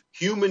believe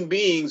human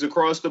beings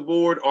across the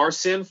board are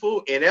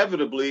sinful,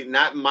 inevitably,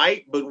 not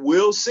might, but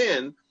will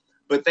sin.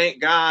 But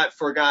thank God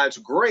for God's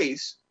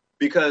grace,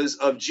 because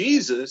of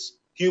Jesus,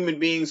 human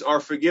beings are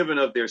forgiven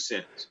of their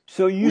sins.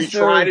 So we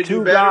try to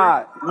do better.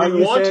 God.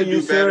 We want to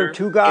do better.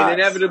 And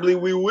inevitably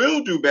we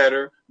will do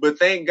better. But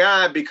thank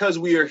God, because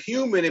we are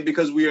human and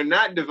because we are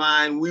not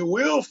divine, we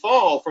will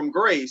fall from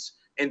grace.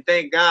 And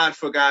thank God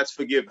for God's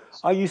forgiveness.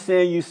 Are you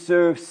saying you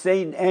serve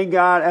Satan and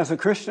God as a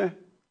Christian?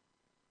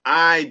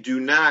 I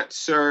do not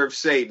serve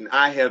Satan.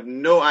 I have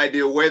no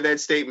idea where that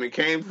statement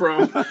came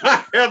from.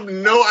 I have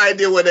no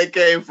idea where that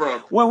came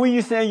from. Well, when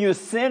you say you're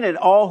sinning,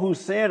 all who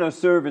sin are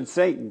serving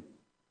Satan.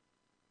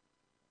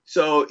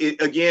 So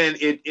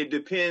it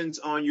depends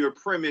on your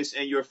premise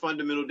and your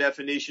fundamental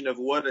definition of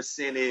what a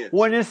sin is.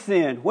 What is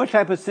sin? What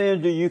type of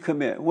sin do you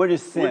commit? What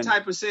is sin? What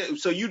type of sin?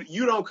 So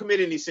you don't commit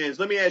any sins.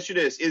 Let me ask you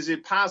this. Is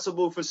it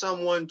possible for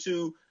someone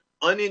to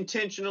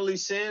unintentionally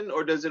sin,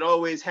 or does it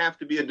always have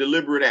to be a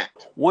deliberate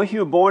act? Once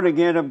you're born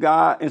again of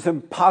God, it's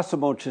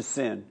impossible to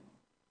sin.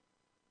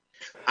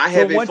 I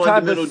have a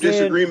fundamental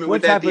disagreement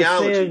with that theology.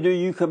 What type of sin do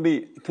you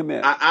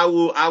commit? I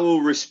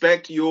will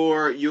respect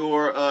your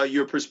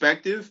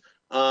perspective.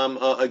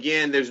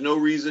 Again, there's no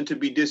reason to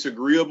be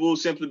disagreeable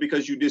simply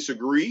because you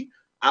disagree.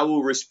 I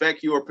will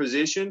respect your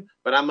position,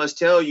 but I must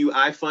tell you,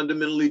 I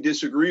fundamentally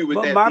disagree with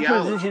that theology. But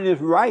my position is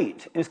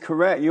right. It's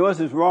correct.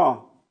 Yours is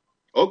wrong.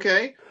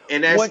 Okay.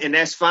 And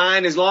that's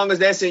fine as long as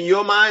that's in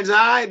your mind's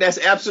eye. That's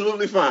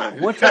absolutely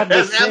fine. What type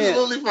of sin?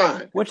 Absolutely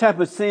fine. What type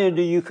of sin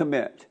do you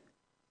commit?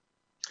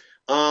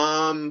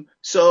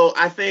 So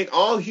I think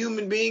all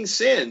human beings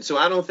sin. So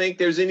I don't think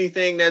there's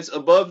anything that's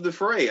above the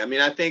fray. I mean,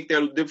 I think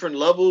there are different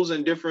levels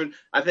and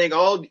I think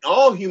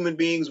all human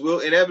beings will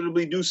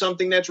inevitably do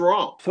something that's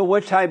wrong. So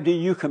what type do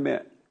you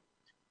commit?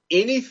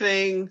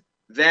 Anything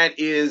that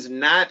is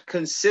not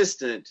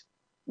consistent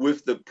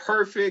with the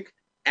perfect,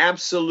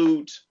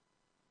 absolute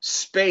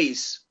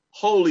space,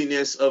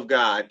 holiness of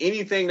God.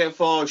 Anything that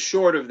falls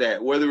short of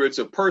that, whether it's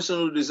a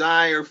personal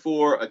desire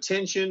for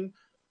attention,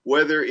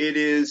 whether it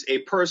is a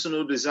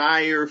personal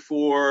desire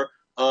for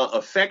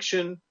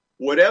affection,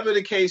 whatever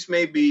the case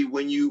may be,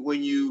 when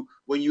you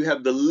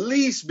have the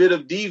least bit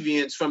of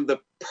deviance from the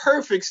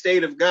perfect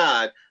state of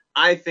God,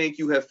 I think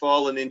you have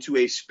fallen into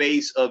a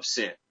space of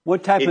sin.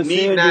 What type of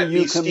sin do you commit? It need not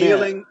be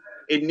stealing.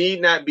 It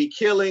need not be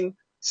killing.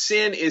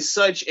 Sin is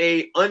such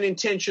a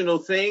unintentional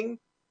thing.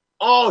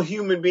 All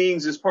human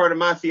beings, as part of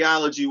my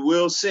theology,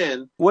 will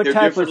sin. What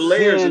type of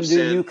sin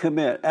do you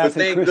commit as a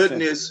Christian? But thank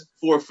goodness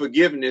for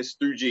forgiveness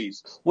through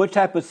Jesus. What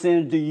type of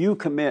sin do you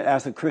commit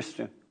as a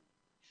Christian?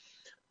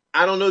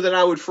 I don't know that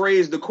I would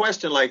phrase the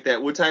question like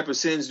that. What type of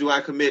sins do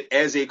I commit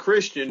as a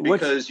Christian?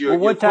 Because your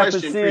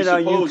question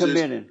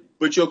presupposes.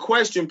 But your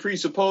question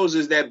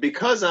presupposes that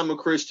because I'm a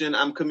Christian,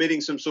 I'm committing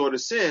some sort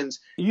of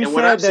sins. You and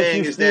what I'm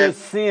saying is that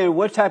sin.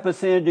 What type of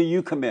sin do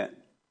you commit?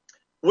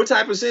 What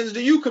type of sins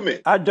do you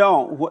commit? I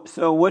don't.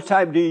 So what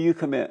type do you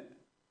commit?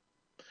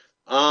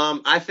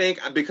 I think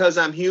because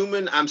I'm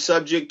human, I'm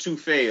subject to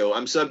fail.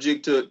 I'm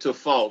subject to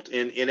fault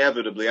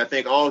inevitably. I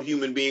think all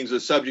human beings are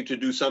subject to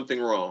do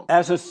something wrong.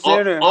 As a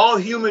sinner. All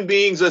human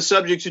beings are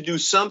subject to do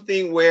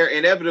something where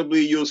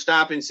inevitably you'll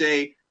stop and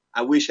say,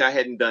 I wish I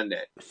hadn't done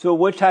that. So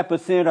what type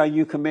of sin are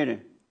you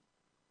committing?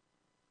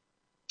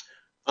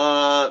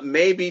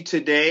 Maybe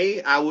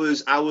today I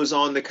was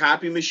on the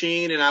copy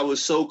machine and I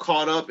was so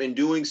caught up in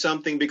doing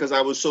something because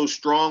I was so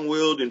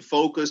strong-willed and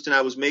focused and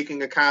I was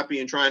making a copy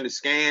and trying to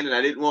scan and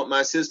I didn't want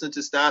my assistant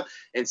to stop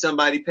and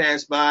somebody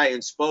passed by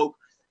and spoke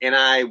and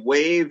I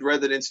waved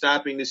rather than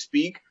stopping to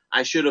speak.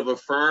 I should have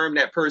affirmed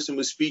that person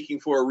was speaking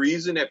for a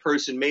reason. That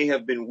person may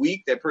have been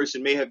weak. That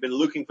person may have been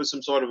looking for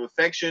some sort of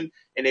affection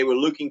and they were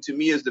looking to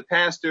me as the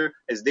pastor,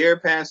 as their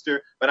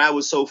pastor, but I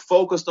was so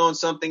focused on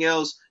something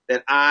else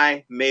that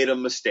I made a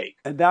mistake.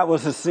 And that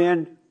was a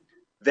sin?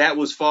 That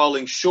was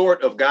falling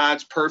short of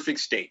God's perfect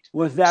state.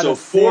 Was that so a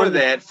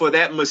sin? For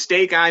that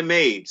mistake I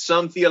made,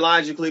 some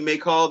theologically may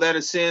call that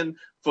a sin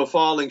for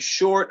falling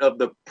short of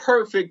the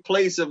perfect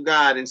place of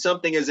God. And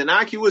something as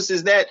innocuous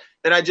as that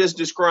I just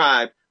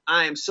described,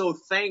 I am so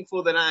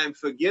thankful that I am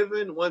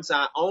forgiven. Once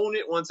I own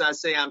it, once I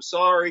say I'm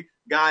sorry,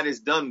 God is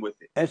done with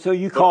it. And so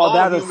you call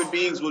that all human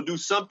beings will do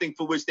something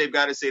for which they've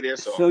got to say they're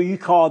sorry. So you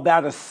call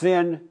that a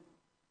sin?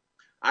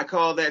 I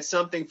call that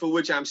something for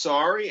which I'm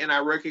sorry, and I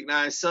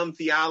recognize some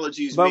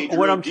theologies. But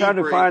what I'm trying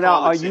to find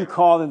out, are you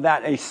calling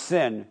that a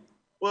sin?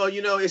 Well,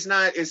 it's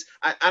not.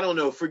 I don't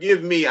know.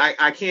 Forgive me.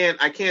 I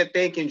can't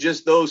think in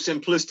just those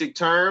simplistic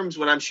terms.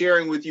 What I'm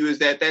sharing with you is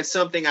that that's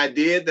something I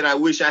did that I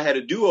wish I had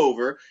a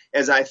do-over.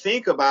 As I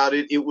think about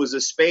it, it was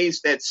a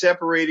space that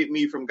separated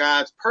me from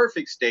God's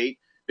perfect state.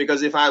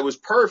 Because if I was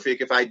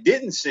perfect, if I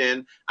didn't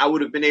sin, I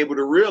would have been able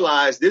to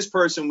realize this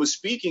person was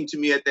speaking to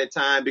me at that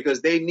time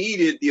because they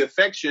needed the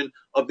affection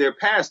of their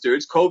pastor.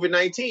 It's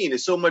COVID-19.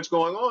 There's so much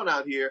going on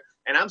out here,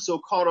 and I'm so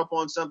caught up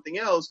on something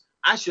else,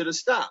 I should have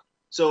stopped.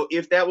 So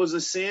if that was a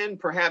sin,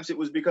 perhaps it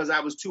was because I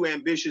was too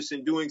ambitious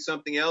in doing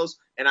something else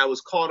and I was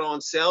caught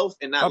on self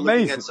and not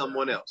looking at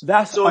someone else.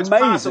 That's so it's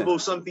amazing. Possible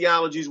some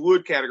theologies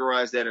would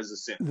categorize that as a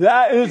sin.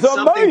 That is it's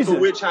amazing. Something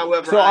for which,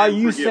 however, so I are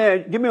you forgiven.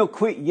 saying, give me a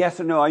quick yes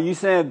or no, are you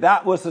saying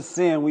that was a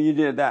sin when you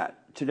did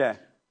that today?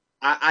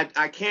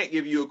 I can't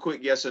give you a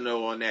quick yes or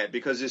no on that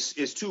because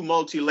it's too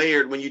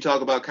multi-layered when you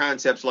talk about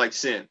concepts like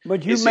sin.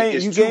 But you gave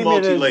me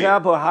an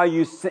example of how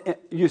you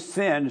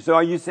sinned. So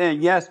are you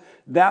saying, yes,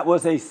 that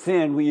was a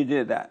sin when you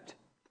did that?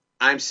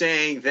 I'm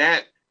saying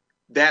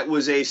that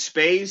was a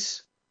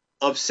space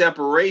of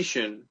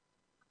separation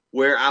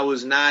where I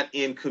was not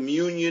in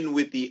communion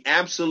with the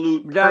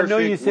absolute Now, I know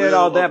you perfect said will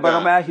all that, of but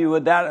I'm God. asking you,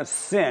 was that a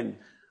sin?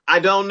 I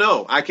don't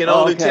know. I can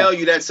Oh, only okay. tell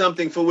you that's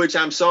something for which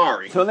I'm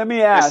sorry. So let me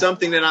That's ask,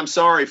 something that I'm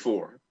sorry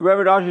for.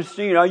 Reverend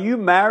Augustine, are you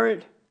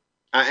married?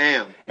 I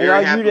am. And Very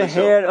are you happily the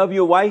head of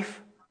your wife?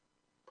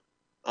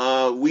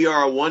 We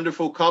are a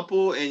wonderful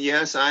couple, and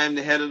yes, I am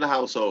the head of the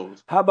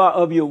household. How about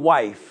of your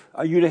wife?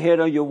 Are you the head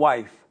of your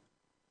wife?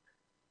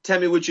 Tell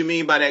me what you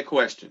mean by that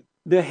question.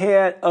 The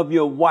head of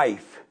your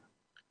wife.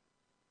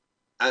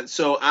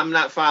 So I'm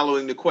not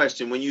following the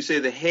question. When you say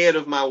the head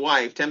of my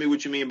wife, tell me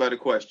what you mean by the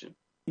question.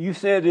 You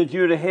said that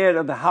you're the head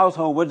of the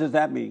household. What does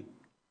that mean?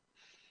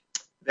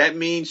 That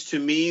means to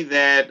me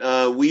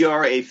that we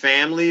are a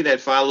family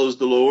that follows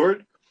the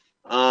Lord.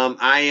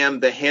 I am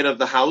the head of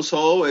the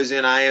household, as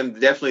in I am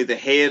definitely the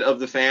head of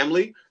the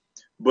family,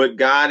 but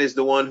God is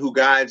the one who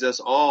guides us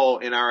all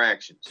in our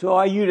actions. So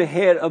are you the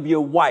head of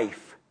your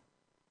wife?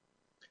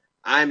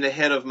 I'm the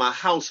head of my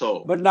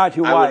household. But not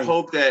your I wife.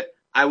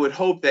 would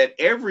hope that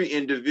every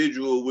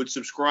individual would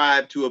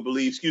subscribe to a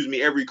belief,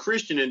 every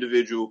Christian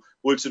individual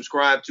would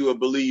subscribe to a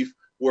belief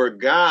where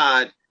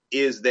God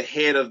is the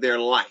head of their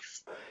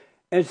life.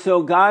 And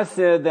so God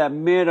said that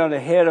men are the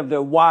head of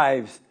their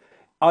wives.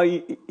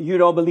 You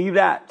don't believe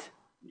that?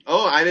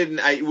 Oh,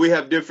 we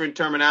have different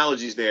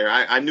terminologies there.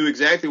 I knew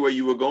exactly where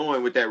you were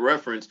going with that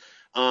reference.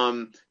 God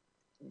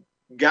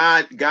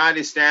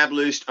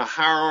established a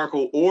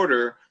hierarchical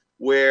order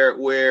where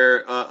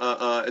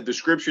the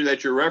scripture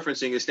that you're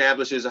referencing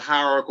establishes a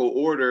hierarchical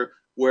order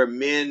where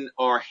men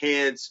are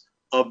heads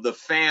of the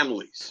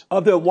families.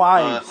 Of their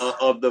wives.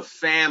 Of the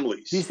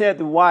families. He said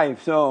the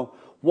wife. So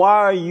why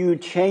are you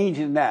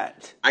changing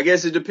that? I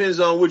guess it depends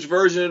on which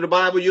version of the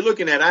Bible you're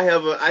looking at. I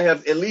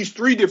have at least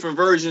 3 different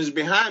versions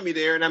behind me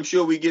there, and I'm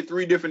sure we get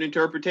 3 different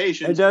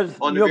interpretations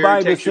on the your very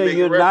Bible text you're say making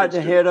you're not reference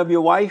the to. head of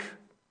your wife?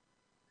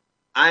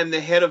 I'm the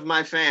head of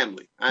my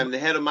family. I'm the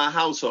head of my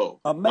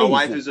household. Amazing. My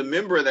wife is a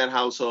member of that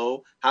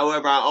household.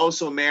 However, I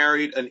also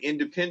married an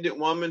independent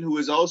woman who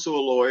is also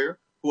a lawyer,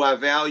 who I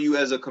value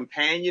as a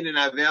companion and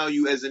I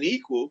value as an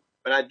equal.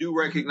 But I do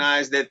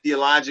recognize that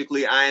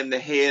theologically, I am the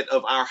head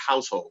of our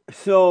household.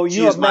 So She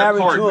you are is my married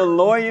partner. to a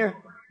lawyer?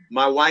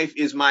 My wife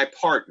is my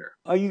partner.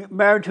 Are you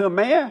married to a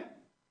man?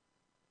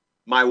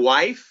 My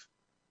wife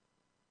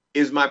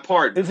is my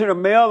partner. Is it a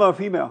male or a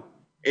female?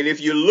 And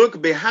if you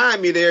look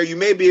behind me there, you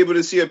may be able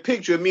to see a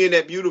picture of me and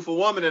that beautiful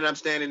woman that I'm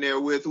standing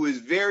there with, who is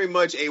very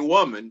much a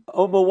woman.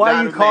 Oh, but why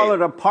not you a call male.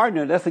 it a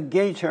partner? That's a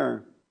gay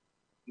term.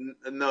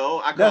 No,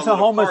 I call That's it a a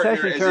partner,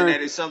 homosexual as in term.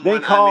 that is They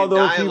someone call I'm in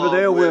those people dialogue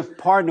there with. with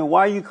partner. Why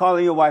are you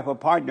calling your wife a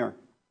partner?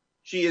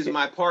 She is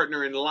my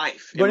partner in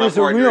life. But and my it's a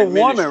partner real in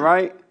woman, ministry.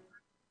 right?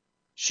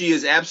 She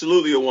is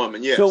absolutely a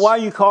woman, yes. So why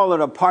you call it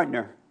a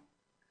partner?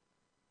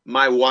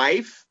 My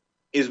wife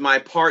is my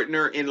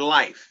partner in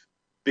life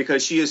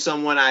because she is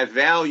someone I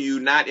value,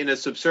 not in a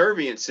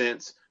subservient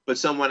sense, but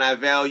someone I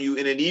value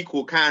in an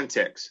equal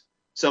context.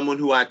 Someone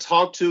who I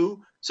talk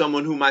to,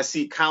 someone whom I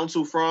seek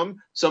counsel from,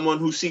 someone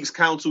who seeks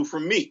counsel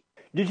from me.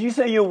 Did you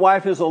say your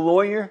wife is a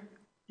lawyer?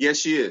 Yes,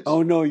 she is.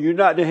 Oh, no, you're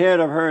not the head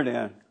of her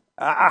then.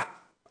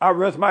 I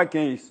rest my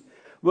case.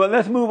 Well,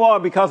 let's move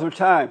on because of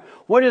time.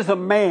 What is a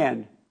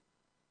man?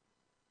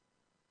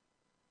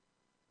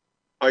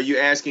 Are you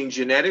asking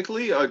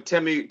genetically, or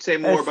say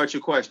more about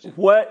your question?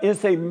 What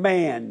is a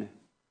man?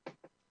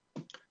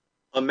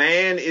 A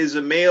man is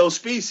a male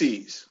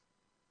species.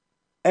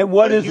 And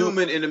what a is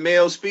human in the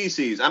male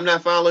species? I'm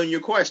not following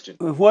your question.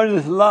 What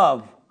is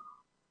love?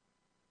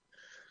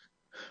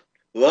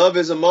 Love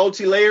is a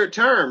multi-layered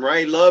term,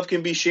 right? Love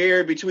can be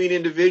shared between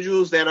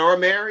individuals that are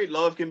married.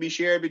 Love can be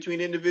shared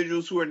between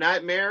individuals who are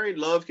not married.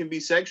 Love can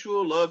be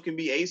sexual. Love can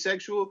be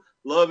asexual.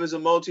 Love is a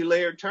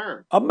multi-layered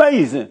term.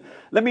 Amazing.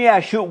 Let me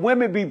ask, should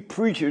women be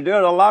preachers? There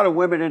are a lot of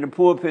women in the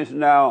pulpit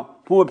now,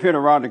 pulpit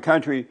around the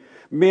country.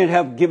 Men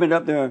have given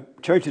up their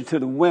churches to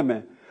the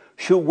women.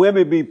 Should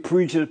women be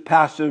preachers,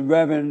 pastors,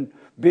 reverend,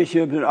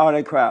 bishops, and all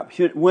that crap?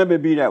 Should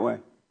women be that way?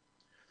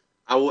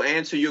 I will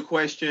answer your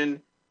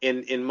question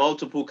in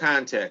multiple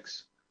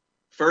contexts.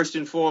 First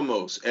and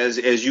foremost,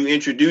 as you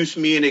introduced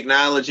me in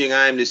acknowledging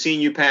I am the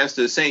senior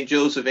pastor of St.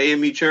 Joseph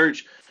A.M.E.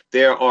 Church,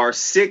 there are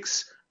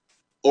 6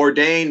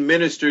 ordained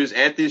ministers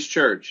at this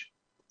church.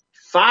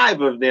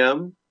 5 of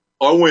them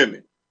are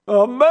women.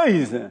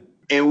 Amazing.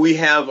 And we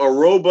have a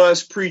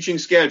robust preaching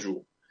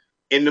schedule.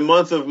 In the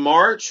month of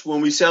March,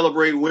 when we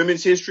celebrate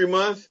Women's History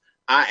Month,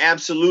 I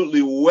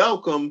absolutely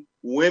welcome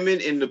women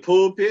in the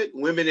pulpit,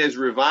 women as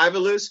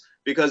revivalists,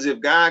 because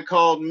if God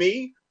called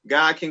me,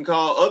 God can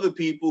call other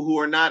people who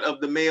are not of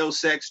the male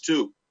sex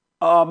too.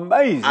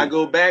 Amazing. I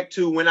go back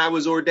to when I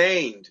was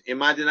ordained in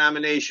my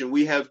denomination.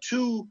 We have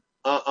 2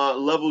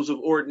 levels of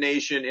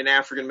ordination in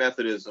African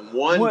Methodism.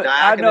 One,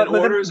 diaconate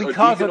orders or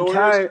deacon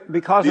orders,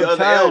 the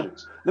other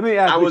elders. Let me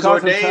ask, I was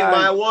ordained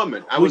by a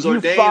woman. I was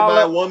ordained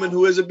by a woman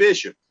who is a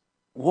bishop.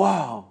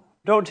 Wow.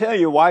 Don't tell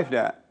your wife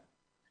that.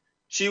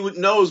 She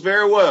knows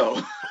very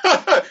well.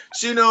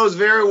 She knows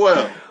very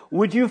well.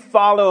 Would you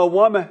follow a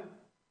woman?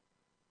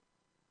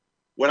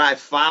 Would I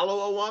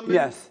follow a woman?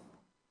 Yes.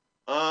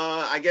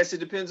 I guess it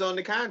depends on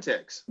the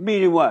context.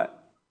 Meaning what?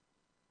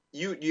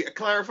 You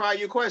clarify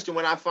your question.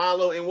 When I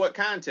follow, in what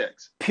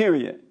context?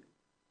 Period.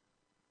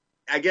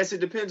 I guess it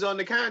depends on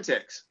the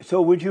context.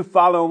 So would you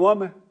follow a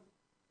woman?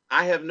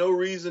 I have no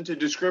reason to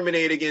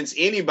discriminate against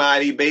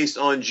anybody based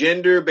on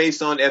gender,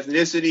 based on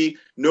ethnicity.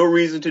 No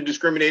reason to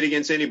discriminate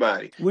against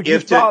anybody. Would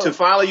If you follow? to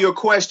follow your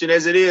question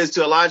as it is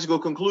to a logical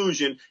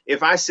conclusion,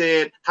 if I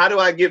said, how do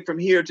I get from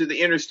here to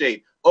the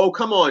interstate? Oh,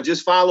 come on,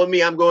 just follow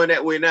me. I'm going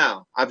that way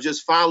now. I've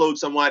just followed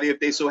somebody. If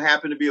they so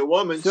happen to be a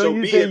woman, So so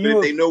you be said it. you But if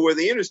would- they know where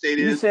the interstate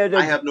you is, said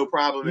that- I have no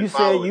problem in You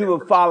following said you that would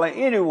person. follow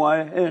anyone,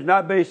 and it's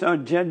not based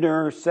on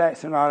gender,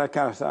 sex, and all that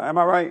kind of stuff. Am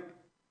I right?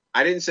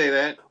 I didn't say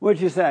that.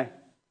 What'd you say?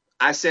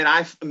 I said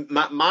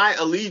my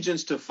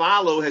allegiance to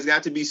follow has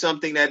got to be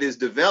something that is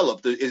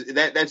developed.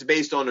 That's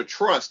based on a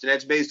trust, and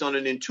that's based on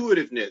an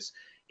intuitiveness.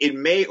 It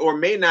may or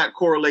may not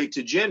correlate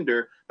to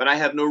gender, but I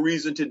have no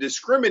reason to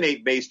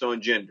discriminate based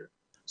on gender.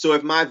 So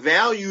if my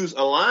values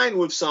align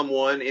with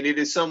someone and it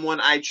is someone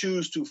I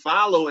choose to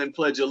follow and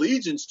pledge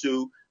allegiance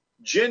to,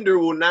 gender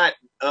will not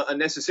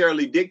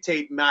necessarily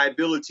dictate my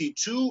ability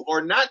to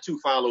or not to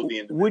follow the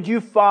individual. Would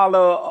you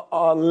follow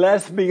a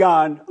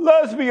lesbian,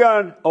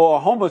 or a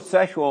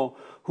homosexual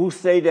who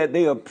say that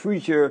they a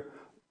preacher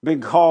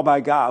been called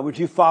by God? Would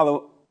you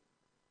follow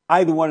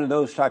either one of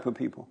those type of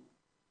people?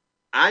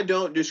 I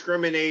don't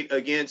discriminate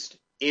against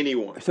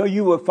anyone. So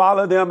you would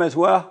follow them as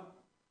well?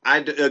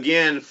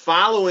 Again,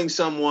 following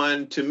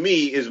someone to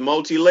me is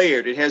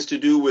multi-layered. It has to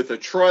do with a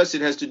trust.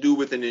 It has to do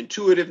with an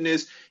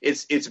intuitiveness.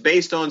 It's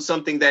based on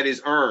something that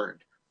is earned.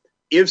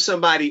 If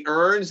somebody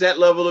earns that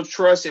level of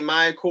trust in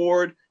my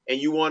accord, and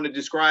you want to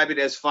describe it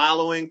as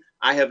following,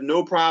 I have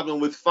no problem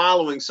with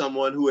following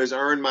someone who has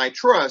earned my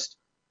trust,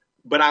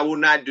 but I will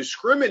not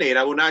discriminate.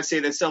 I will not say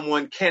that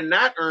someone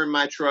cannot earn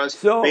my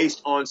trust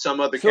based on some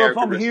other characteristic.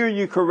 So if I'm hearing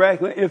you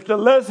correctly, if the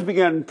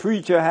lesbian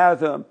preacher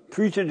has a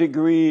preacher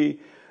degree,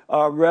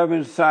 a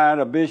reverend sign,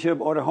 a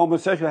bishop, or the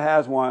homosexual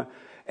has one,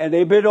 and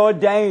they've been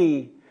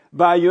ordained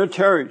by your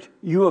church,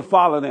 you will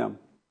follow them.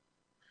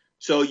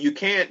 So you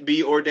can't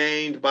be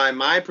ordained by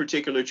my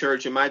particular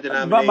church and my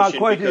denomination. But my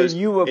question is,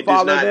 you will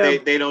follow them.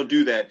 They don't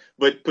do that.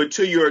 But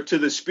to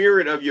the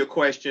spirit of your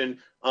question,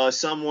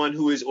 someone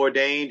who is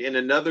ordained in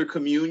another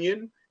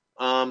communion,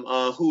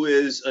 who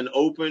is an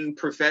open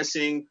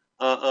professing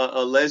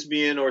a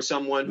lesbian, or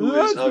someone who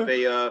is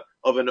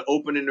of an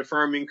open and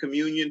affirming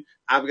communion.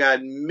 I've got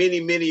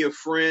many of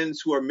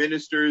friends who are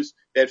ministers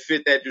that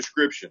fit that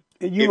description.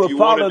 And if you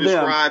want to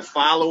describe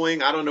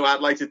following, I don't know,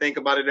 I'd like to think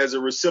about it as a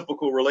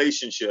reciprocal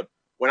relationship.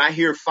 When I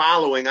hear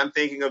following, I'm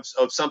thinking of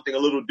something a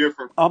little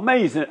different.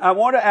 Amazing. I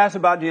want to ask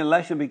about the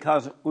election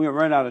because we're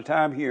running out of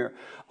time here.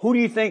 Who do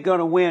you think going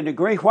to win, the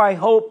Great White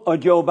Hope or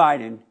Joe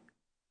Biden?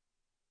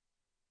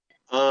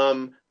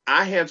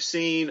 I have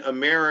seen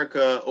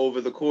America over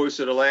the course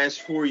of the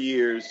last 4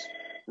 years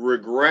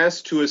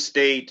regress to a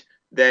state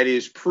that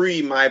is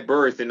pre my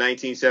birth in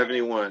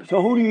 1971.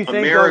 So who do you think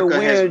America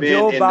going to has win, been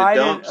Joe in Biden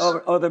the dumps,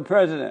 or the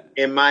president?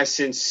 And my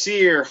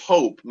sincere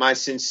hope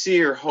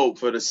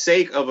for the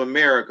sake of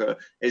America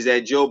is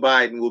that Joe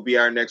Biden will be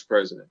our next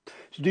president.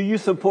 Do you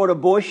support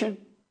abortion?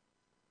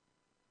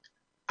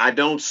 I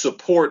don't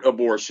support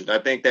abortion. I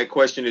think that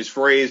question is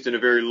phrased in a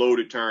very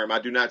loaded term. I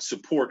do not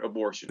support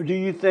abortion. Do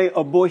you think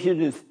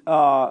abortion is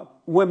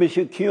women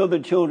should kill the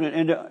children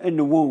in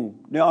the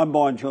womb, the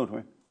unborn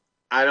children?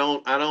 I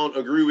don't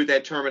agree with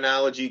that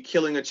terminology,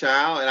 killing a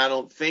child, and I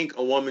don't think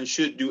a woman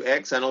should do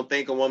X. I don't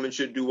think a woman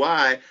should do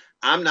Y.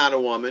 I'm not a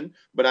woman,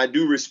 but I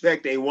do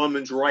respect a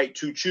woman's right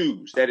to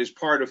choose. That is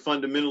part of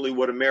fundamentally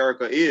what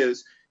America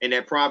is, and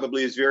that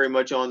probably is very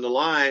much on the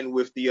line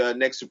with the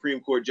next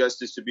Supreme Court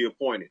justice to be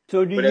appointed.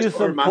 So do but you as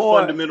part of my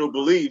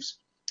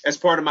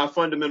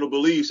fundamental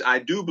beliefs, I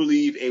do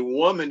believe a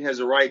woman has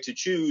a right to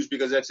choose,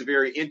 because that's a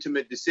very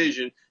intimate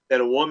decision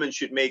that a woman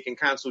should make in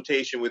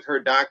consultation with her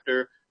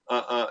doctor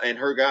and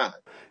her God.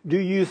 Do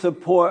you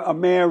support a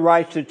man's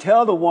right to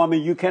tell the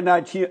woman, you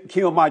cannot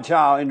kill my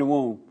child in the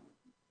womb?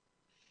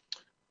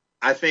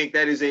 I think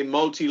that is a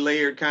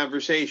multi-layered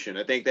conversation.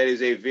 I think that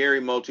is a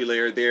very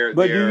multi-layered there.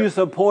 But do you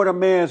support a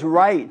man's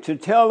right to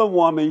tell a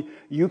woman,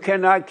 you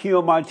cannot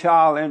kill my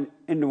child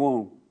in the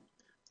womb?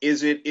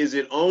 Is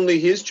it only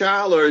his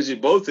child, or is it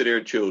both of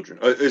their children?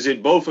 Or is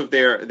it both of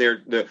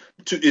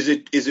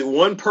is it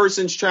one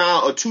person's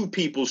child or two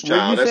people's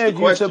child? Well, That's the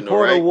question. You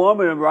support right? a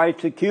woman's right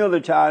to kill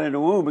the child in the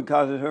womb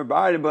because it's her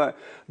body, but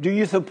do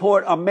you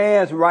support a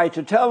man's right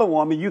to tell a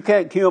woman, you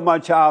can't kill my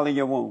child in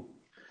your womb?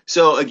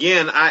 So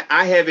again,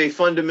 I have a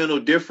fundamental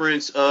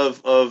difference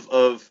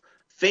of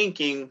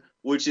thinking,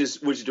 which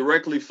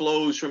directly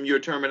flows from your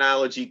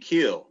terminology,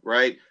 kill,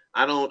 right?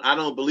 I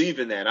don't believe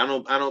in that. I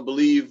don't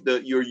believe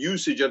that your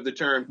usage of the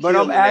term kill. But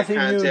I'm asking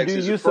in that you, context do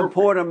is you appropriate.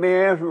 support a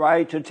man's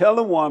right to tell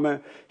a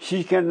woman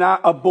she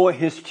cannot abort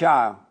his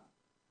child?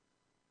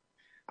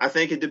 I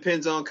think it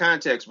depends on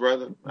context,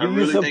 brother. I Do you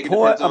really think it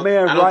support depends on. a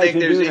man's I don't right think to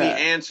there's do any that?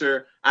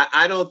 answer.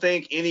 I don't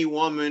think any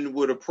woman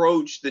would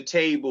approach the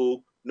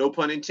table, no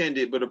pun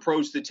intended, but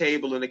approach the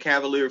table in a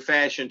cavalier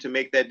fashion to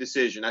make that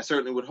decision. I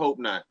certainly would hope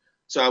not.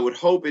 So I would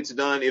hope it's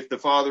done if the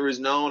father is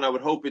known. I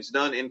would hope it's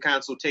done in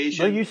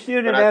consultation. But you still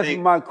But didn't I answer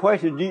think my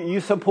question. Do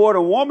you support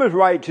a woman's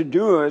right to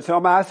do it? So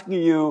I'm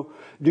asking you,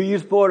 do you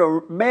support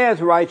a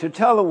man's right to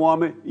tell a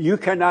woman, you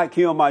cannot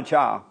kill my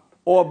child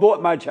or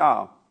abort my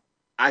child?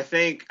 I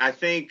think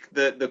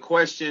that the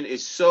question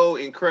is so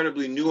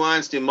incredibly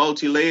nuanced and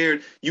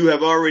multi-layered. You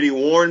have already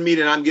warned me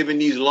that I'm giving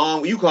these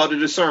you called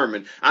it a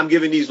sermon. I'm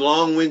giving these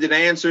long-winded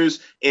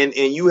answers, and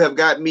you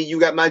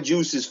got my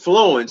juices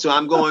flowing. So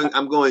I'm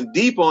going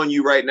deep on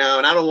you right now,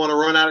 and I don't want to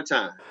run out of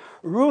time.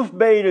 Ruth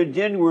Bader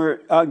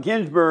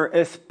Ginsburg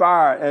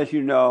expired, as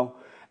you know,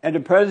 and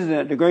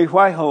the great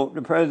white hope,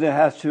 the president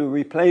has to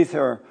replace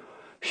her.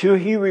 Should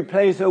he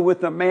replace her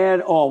with a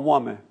man or a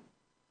woman?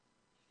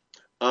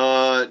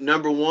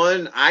 Number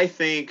one, I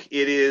think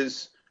it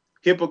is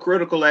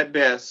hypocritical at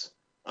best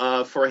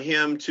for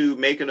him to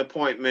make an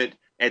appointment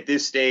at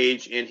this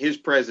stage in his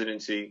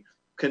presidency,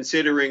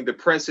 considering the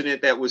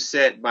precedent that was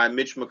set by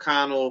Mitch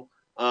McConnell,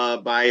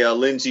 by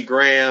Lindsey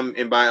Graham,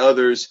 and by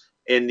others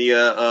in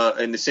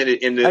the Senate.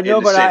 I know,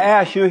 but I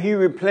asked, should he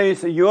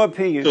replace, in your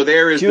opinion? So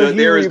there is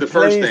the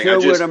first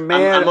thing.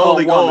 I'm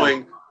only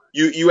going.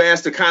 You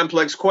asked a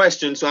complex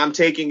question, so I'm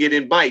taking it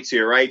in bites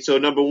here, right? So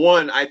number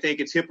one, I think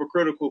it's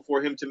hypocritical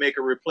for him to make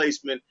a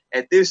replacement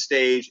at this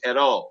stage at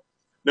all.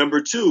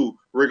 Number two,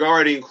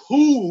 regarding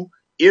who,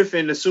 if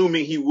and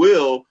assuming he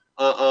will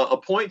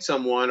appoint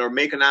someone or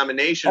make a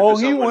nomination for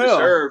someone to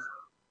serve,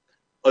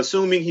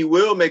 assuming he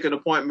will make an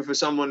appointment for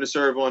someone to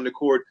serve on the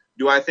court,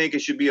 do I think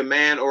it should be a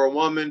man or a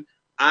woman?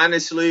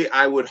 Honestly,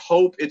 I would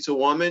hope it's a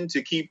woman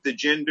to keep the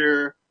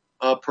gender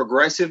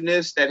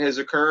progressiveness that has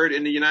occurred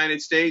in the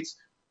United States.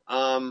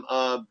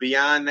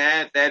 Beyond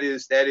that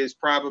is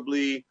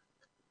probably,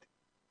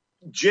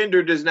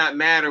 gender does not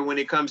matter when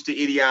it comes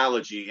to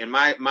ideology. And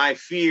my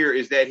fear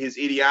is that his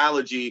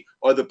ideology,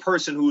 or the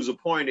person who's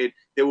appointed,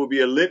 there will be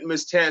a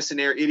litmus test,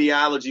 and their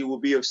ideology will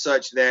be of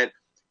such that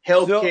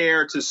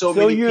healthcare to so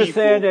many people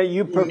saying that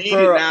you prefer, who need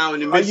it now in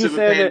the midst of a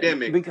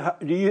pandemic.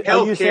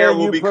 Healthcare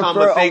will become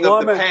a thing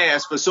of the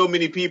past for so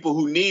many people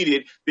who need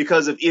it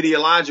because of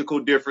ideological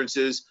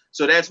differences.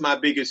 So that's my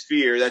biggest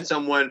fear, that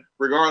someone,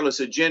 regardless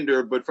of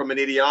gender, but from an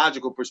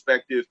ideological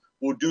perspective,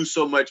 will do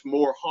so much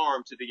more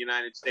harm to the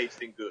United States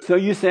than good. So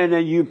you're saying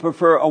that you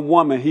prefer a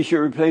woman. He should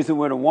replace it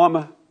with a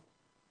woman?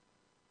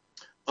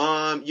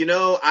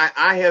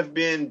 I have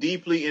been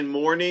deeply in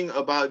mourning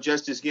about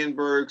Justice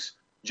Ginsburg's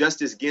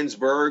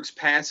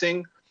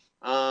passing.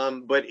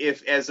 But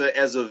if as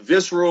a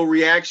visceral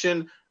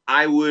reaction,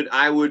 I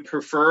would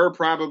prefer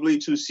probably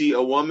to see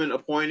a woman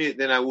appointed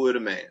than I would a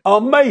man.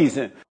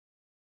 Amazing.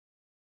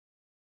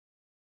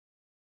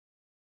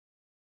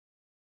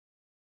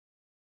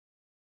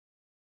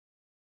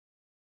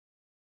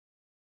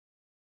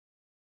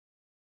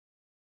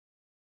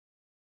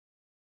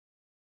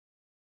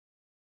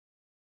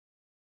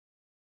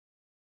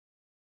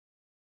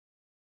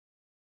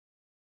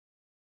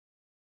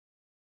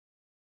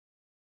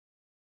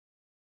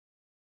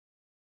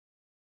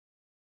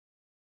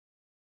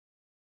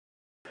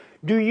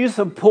 Do you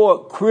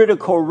support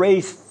critical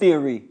race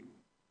theory?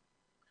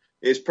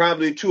 It's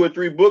probably 2 or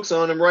 3 books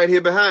on them right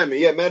here behind me.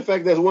 Yeah, matter of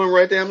fact, there's one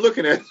right there I'm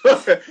looking at.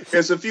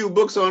 There's a few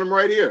books on them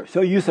right here. So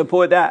you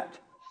support that?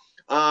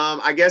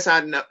 I guess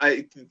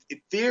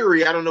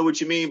theory, I don't know what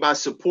you mean by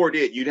support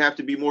it. You'd have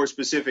to be more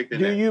specific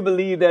than that. Do you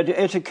believe that the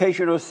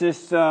educational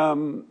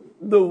system,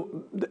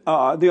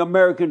 the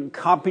American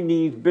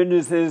companies,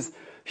 businesses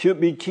should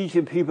be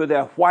teaching people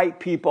that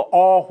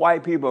all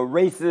white people are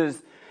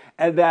racist,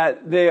 and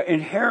that they're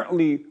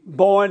inherently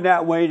born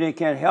that way? They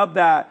can't help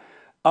that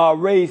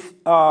race,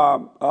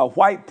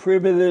 white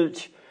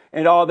privilege,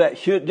 and all that.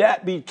 Should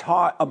that be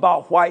taught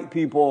about white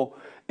people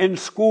in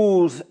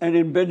schools and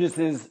in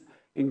businesses,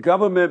 in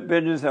government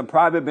business and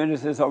private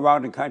businesses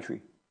around the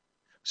country?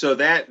 So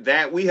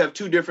that we have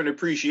 2 different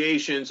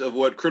appreciations of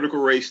what critical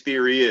race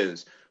theory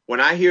is.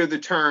 When I hear the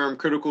term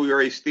critical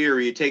race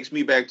theory, it takes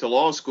me back to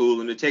law school,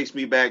 and it takes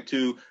me back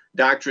to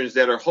doctrines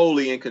that are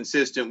wholly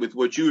inconsistent with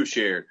what you have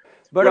shared.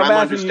 But I'm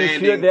asking you,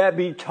 should that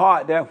be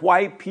taught that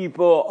white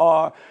people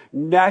are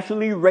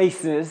naturally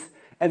racist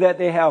and that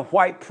they have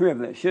white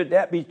privilege? Should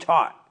that be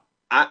taught?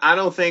 I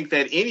don't think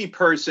that any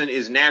person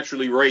is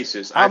naturally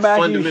racist. I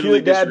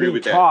fundamentally disagree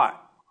with that.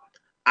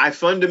 I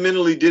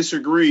fundamentally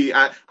disagree.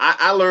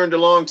 I learned a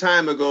long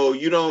time ago,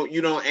 you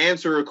don't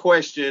answer a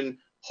question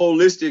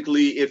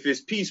holistically if it's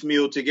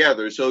piecemeal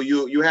together. So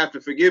you have to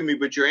forgive me,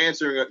 but you're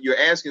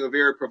asking a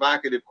very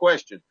provocative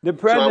question. The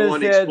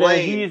president said that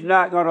he's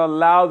not going to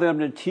allow them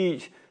to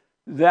teach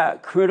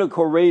that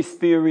critical race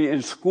theory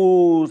in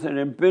schools and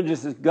in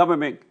businesses,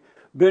 government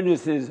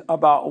businesses,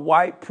 about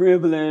white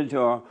privilege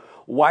or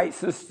white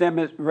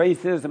systemic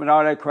racism and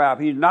all that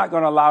crap. He's not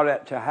going to allow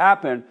that to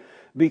happen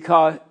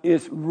because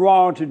it's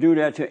wrong to do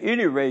that to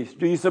any race.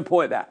 Do you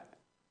support that?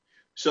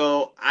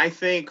 So I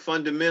think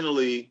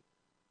fundamentally,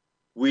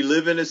 we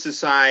live in a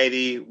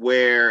society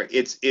where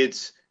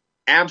it's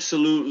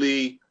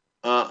absolutely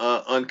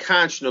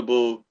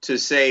unconscionable to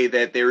say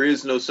that there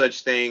is no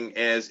such thing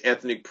as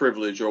ethnic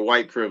privilege or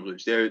white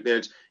privilege.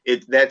 That's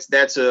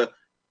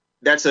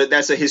That's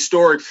a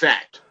historic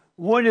fact.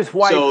 What is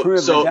white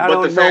privilege? I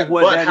don't know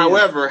what that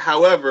is.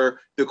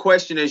 However, the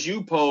question as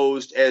you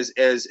posed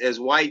as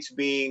whites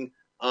being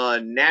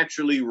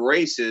naturally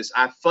racist,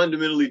 I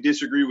fundamentally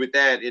disagree with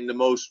that in the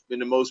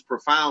most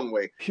profound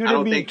way. Should I it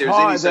don't be think there's any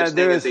taught such that thing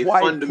there as is a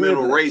white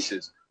fundamental privilege?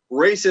 racist.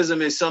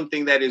 Racism is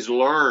something that is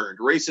learned.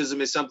 Racism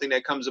is something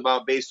that comes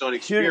about based on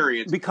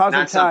experience, Because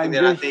not of something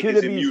time, that I think should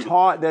is it be immutable.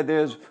 taught that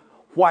there's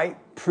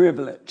white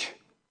privilege?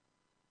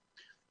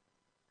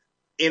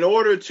 In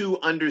order to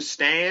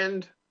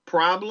understand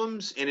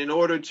problems and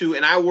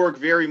and I work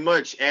very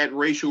much at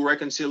racial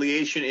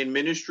reconciliation in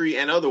ministry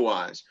and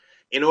otherwise.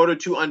 In order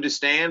to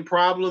understand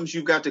problems,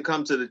 you've got to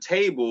come to the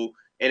table,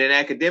 and an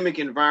academic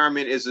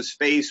environment is a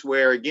space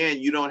where, again,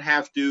 you don't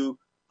have to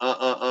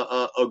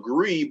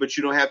agree, but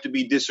you don't have to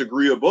be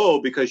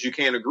disagreeable because you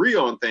can't agree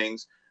on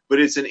things. But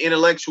it's an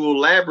intellectual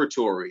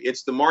laboratory.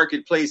 It's the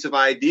marketplace of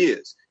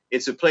ideas.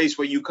 It's a place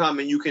where you come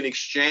and you can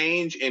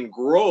exchange and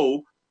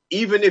grow,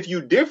 even if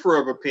you differ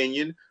of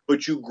opinion,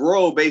 but you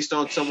grow based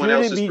on someone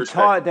else's perspective. Should it be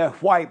taught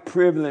that white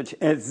privilege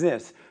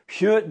exists?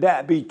 Should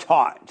that be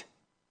taught?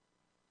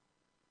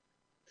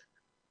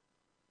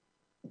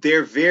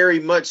 There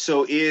very much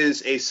so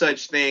is a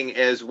such thing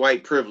as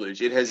white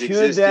privilege. It has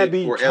existed Should that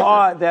be forever.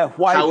 taught that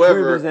white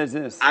privilege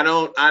exists? I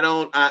don't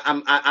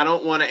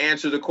want to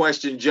answer the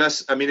question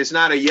it's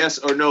not a yes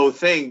or no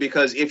thing,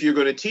 because if you're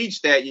going to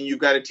teach that, you've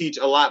got to teach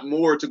a lot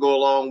more to go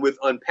along with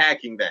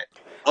unpacking that.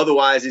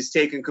 Otherwise, it's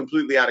taken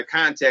completely out of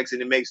context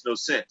and it makes no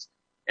sense.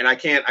 And I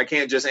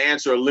can't just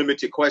answer a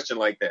limited question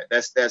like that.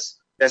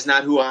 That's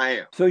not who I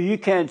am. So you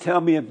can't tell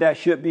me if that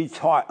should be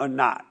taught or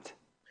not.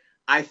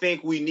 I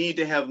think we need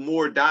to have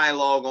more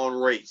dialogue on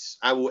race.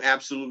 I will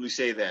absolutely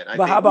say that.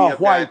 But how about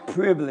white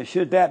privilege?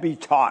 Should that be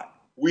taught?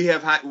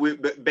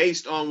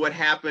 Based on what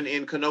happened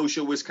in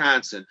Kenosha,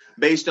 Wisconsin,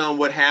 based on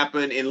what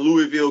happened in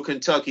Louisville,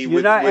 Kentucky,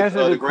 with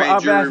the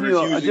grand jury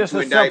refusing to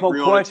indict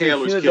Breonna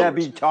Taylor's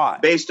killers,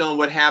 based on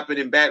what happened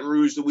in Baton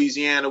Rouge,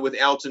 Louisiana,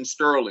 with Alton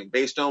Sterling,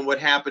 based on what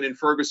happened in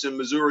Ferguson,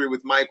 Missouri,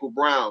 with Michael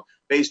Brown,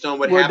 based on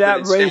what happened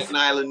in Staten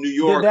Island, New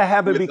York, did that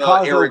happen with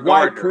because Eric of white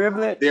Gardner.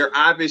 privilege? There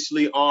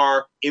obviously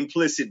are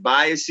implicit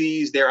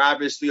biases. There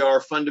obviously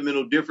are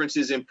fundamental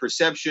differences in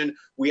perception.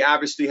 We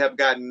obviously have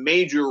got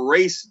major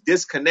race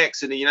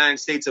disconnects in the United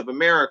States of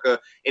America.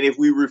 And if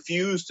we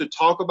refuse to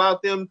talk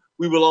about them,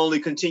 we will only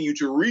continue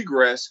to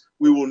regress.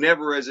 We will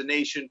never as a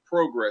nation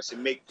progress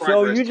and make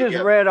progress. So you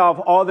just read off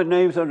all the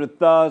names of the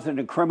thugs and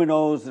the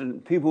criminals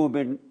and people who have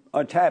been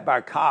attacked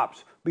by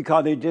cops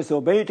because they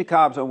disobeyed the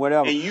cops or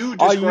whatever. And you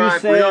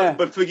described Breonna,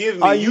 but forgive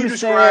me, you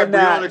described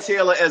Breonna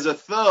Taylor as a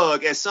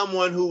thug, as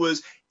someone who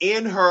was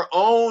in her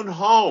own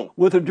home,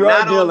 with a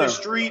drug dealer, not on the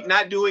street,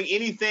 not doing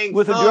anything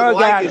with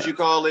thug-like, as you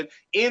call it,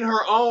 in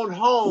her own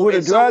home, with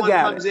and someone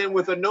comes in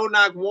with a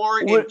no-knock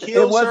warrant and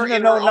kills her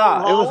in her own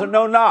home. It was a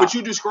no-knock. But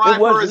you described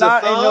her as a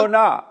thug. It was not a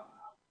no-knock.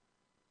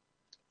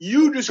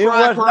 You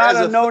described her as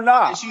a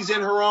no-knock. And she's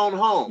in her own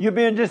home. You're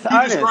being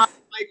dishonest. You described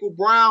Michael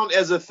Brown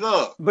as a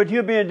thug. But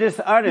you're being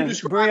dishonest. You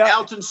described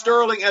Alton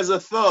Sterling as a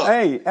thug.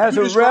 Hey, as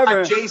you a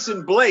reverend.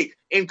 Jason Blake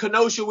in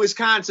Kenosha,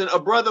 Wisconsin, a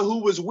brother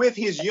who was with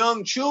his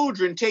young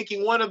children,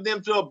 taking one of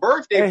them to a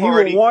birthday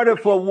party. He was wanted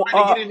for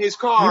trying to get in his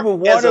car. He was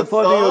wanted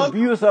for the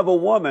abuse of a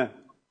woman.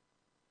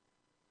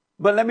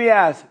 But let me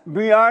ask,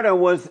 Breonna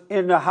was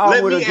in the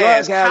house with a drug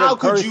addict person. How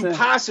could you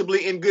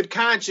possibly, in good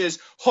conscience,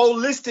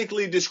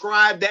 holistically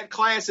describe that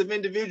class of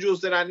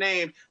individuals that I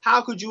named?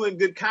 How could you, in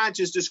good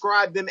conscience,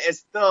 describe them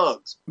as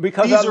thugs?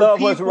 Because I love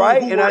what's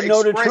right and I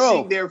know the truth.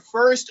 Expressing their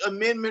First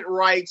Amendment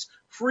rights,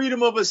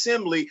 freedom of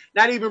assembly.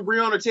 Not even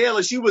Breonna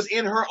Taylor. She was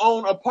in her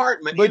own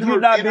apartment. But you're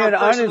not being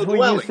honest when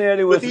you said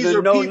it was the no-knock. But these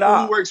are people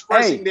who were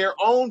expressing their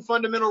own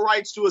fundamental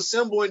rights to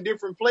assemble in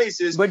different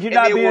places. But you're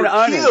not being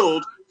honest.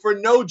 Killed for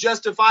no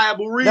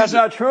justifiable reason. That's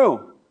not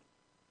true.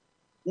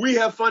 We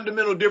have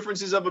fundamental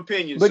differences of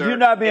opinion, but sir. You're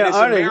not being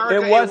honest.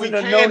 America, it wasn't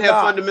we can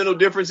have fundamental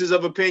differences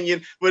of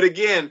opinion, but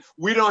again,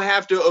 we don't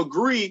have to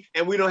agree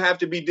and we don't have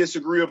to be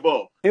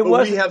disagreeable.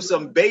 We have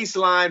some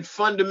baseline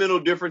fundamental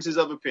differences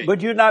of opinion.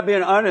 But you're not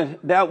being honest.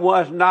 That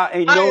was not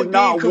a no-knock warrant. I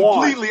am being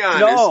completely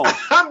honest. No.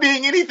 I'm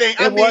being anything.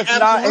 I'm being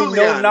absolutely honest. It was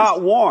not a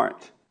no-knock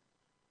warrant.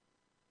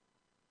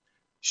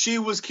 She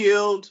was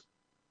killed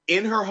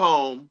in her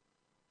home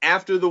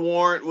after the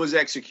warrant was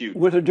executed.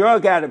 With a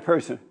drug addict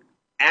person.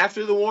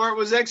 After the warrant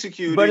was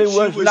executed, but it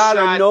was not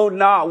a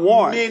no-knock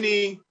warrant.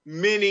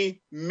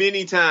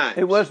 Many times.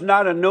 It was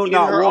not a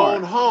no-knock warrant. In her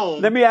own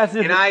home. Let me ask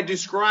you. And I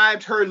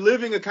described her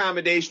living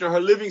accommodation or her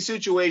living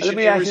situation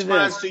in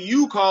response to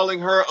you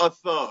calling her a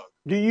thug.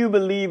 Do you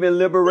believe in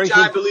liberation?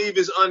 Which I believe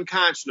is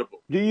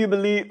unconscionable. Do you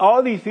believe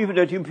all these people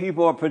that you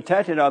people are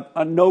protected of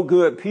are no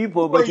good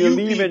people, but you're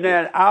leaving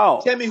that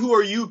out? Tell me, who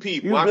are you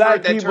people? I've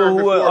heard that term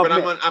before,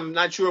 but I'm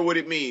not sure what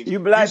it means. You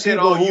black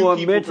people who are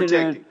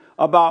mentioning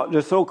about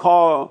the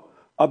so-called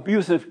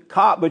abusive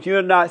cop, but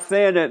you're not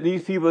saying that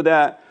these people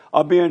that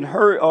are being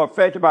hurt or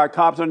affected by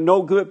cops are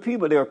no good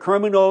people. They're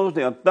criminals,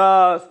 they're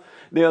thugs,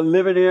 they're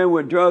living in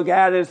with drug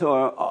addicts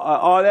or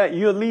all that.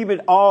 You're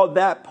leaving all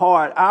that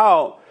part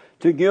out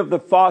to give the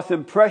false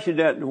impression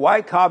that the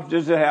white cops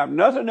just have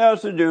nothing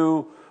else to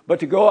do but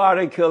to go out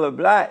and kill a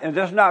black, and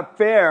that's not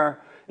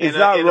fair. It's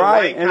not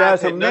right. And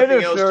as a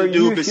minister,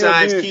 you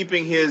besides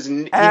keeping his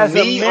knee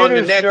on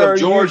the neck of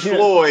George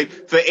Floyd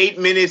for 8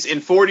 minutes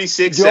and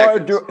 46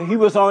 seconds. He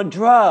was on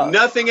drugs.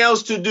 Nothing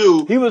else to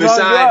do he was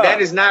besides on drugs.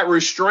 That is not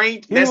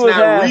restraint. That's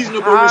not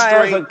reasonable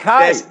restraint.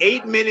 That's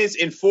 8 minutes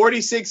and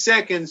 46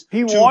 seconds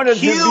to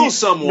kill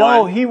someone.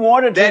 No, he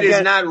wanted to. That is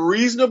not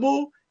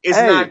reasonable. It's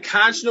not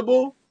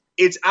conscionable.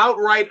 It's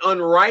outright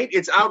unright.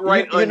 It's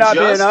outright unjust.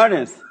 You're not being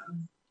honest.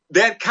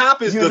 That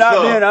cop is You're the not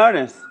thug. being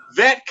honest.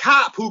 That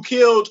cop who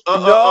killed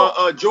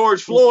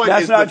George Floyd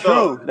is the thug. That's not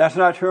true. That's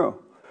not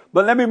true.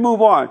 But let me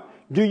move on.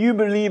 Do you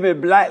believe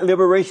in black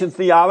liberation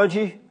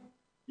theology?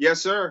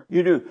 Yes, sir.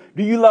 You do.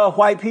 Do you love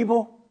white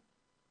people?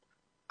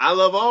 I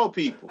love all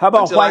people. How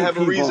about until white I have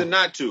people? A reason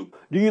not to.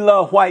 Do you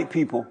love white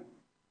people?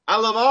 I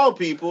love all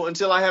people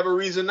until I have a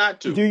reason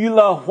not to. Do you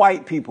love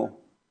white people?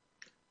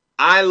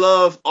 I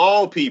love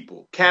all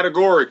people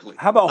categorically.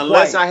 How about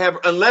unless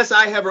white?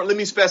 Let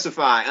me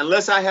specify.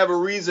 Unless I have a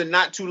reason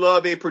not to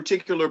love a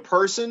particular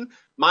person,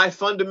 my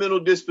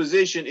fundamental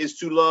disposition is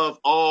to love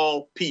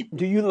all people.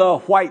 Do you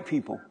love white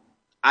people?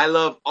 I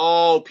love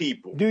all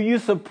people. Do you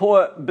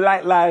support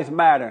Black Lives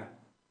Matter?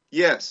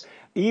 Yes.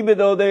 Even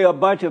though they're a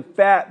bunch of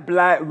fat,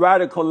 black,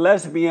 radical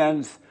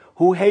lesbians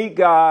who hate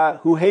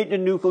God, who hate the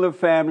nuclear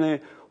family,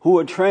 who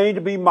are trained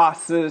to be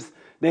Marxists,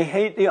 they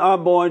hate the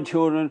unborn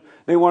children.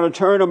 They want to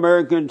turn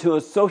America into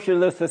a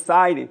socialist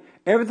society.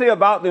 Everything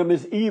about them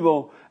is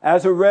evil.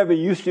 As a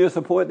reverend, you still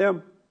support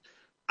them?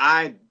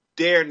 I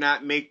dare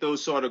not make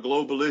those sort of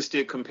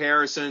globalistic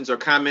comparisons or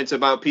comments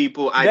about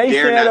people. I they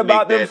dare say not it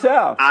about make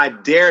themselves. That. I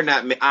dare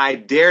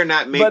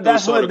not make but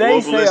those sort of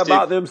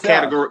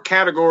globalistic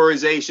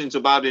categorizations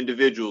about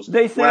individuals.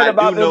 They say what it I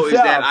about do know themselves.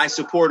 is that I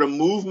support a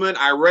movement.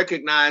 I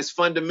recognize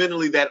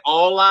fundamentally that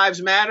all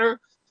lives matter.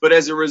 But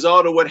as a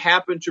result of what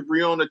happened to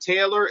Breonna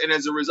Taylor and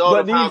as a result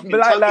of how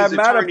Kentucky's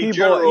Attorney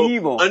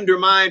General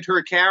undermined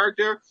her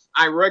character,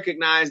 I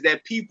recognize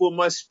that people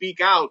must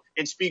speak out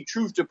and speak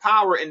truth to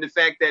power in the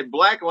fact that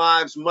black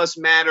lives must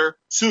matter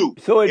too.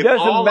 So it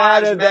doesn't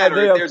matter that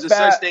if there's a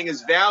such thing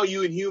as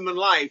value in human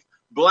life,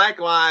 black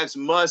lives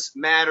must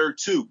matter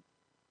too.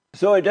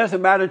 So it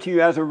doesn't matter to you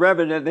as a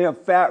reverend that they're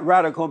fat,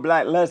 radical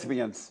black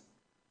lesbians.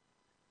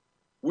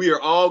 We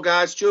are all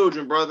God's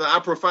children, brother. I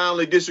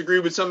profoundly disagree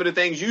with some of the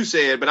things you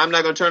said, but I'm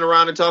not going to turn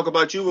around and talk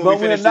about you when we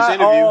finish this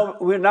interview.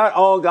 We're not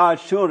all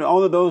God's children.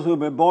 Only those who have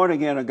been born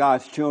again are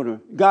God's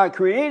children. God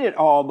created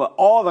all, but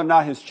all are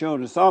not his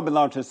children. Some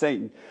belong to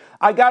Satan.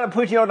 I got to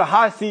put you on the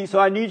hot seat, so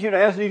I need you to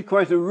answer these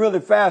questions really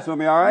fast for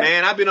me, all right?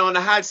 Man, I've been on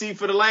the hot seat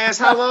for the last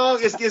how long?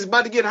 It's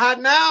about to get hot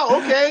now?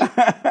 Okay.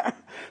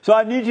 So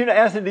I need you to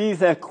answer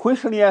these as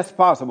quickly as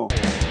possible. The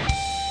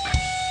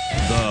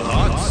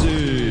hot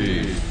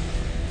seat.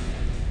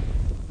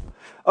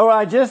 All right,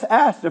 I just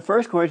asked the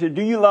first question.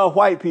 Do you love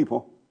white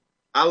people?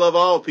 I love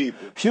all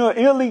people. Should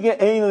illegal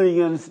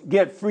aliens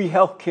get free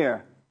health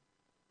care?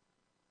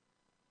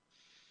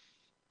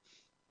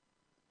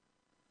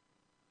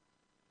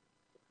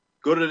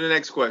 Go to the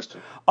next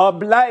question. Are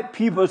black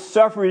people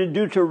suffering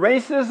due to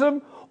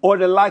racism or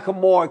the lack of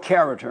moral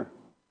character?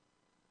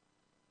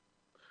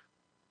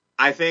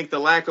 I think the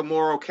lack of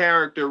moral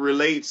character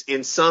relates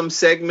in some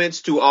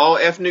segments to all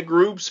ethnic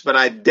groups, but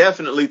I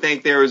definitely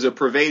think there is a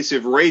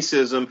pervasive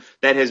racism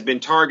that has been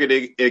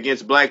targeted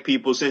against black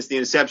people since the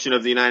inception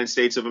of the United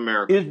States of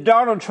America. Is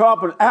Donald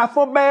Trump an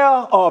alpha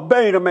male or a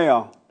beta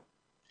male?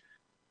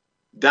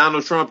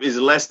 Donald Trump is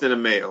less than a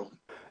male.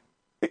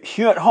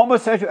 Should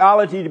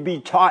homosexuality be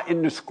taught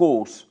in the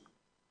schools?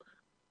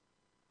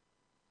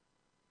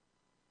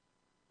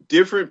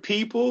 Different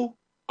people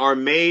are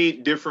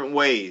made different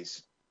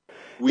ways.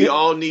 We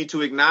all need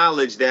to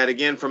acknowledge that,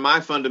 again, from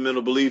my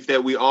fundamental belief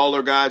that we all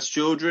are God's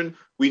children.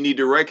 We need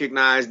to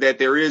recognize that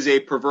there is a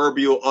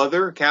proverbial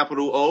other,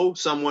 capital O,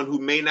 someone who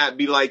may not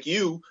be like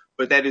you,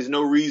 but that is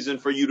no reason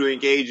for you to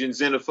engage in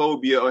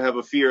xenophobia or have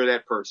a fear of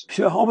that person.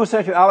 Should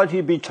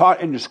homosexuality be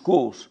taught in the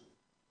schools?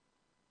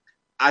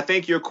 I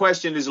think your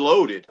question is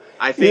loaded.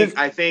 I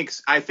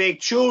think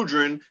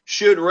children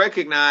should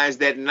recognize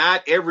that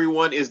not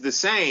everyone is the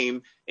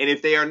same. And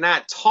if they are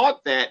not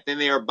taught that, then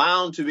they are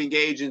bound to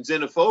engage in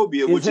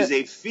xenophobia, which is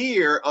a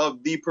fear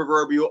of the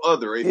proverbial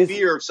other, a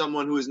fear of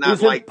someone who is not like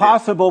them. Is it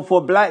possible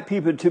for black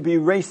people to be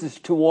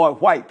racist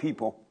toward white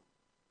people?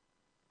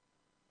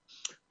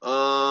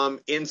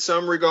 In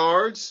some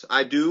regards,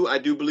 I do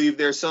believe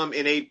there's some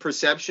innate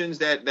perceptions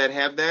that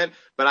have that.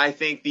 But I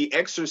think the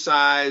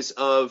exercise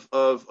of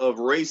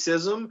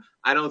racism,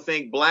 I don't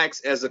think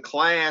blacks as a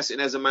class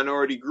and as a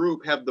minority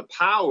group have the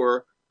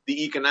power,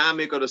 the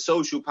economic or the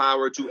social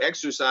power to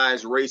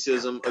exercise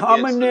racism.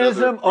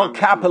 Communism or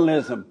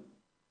capitalism?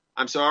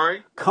 I'm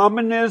sorry?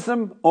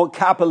 Communism or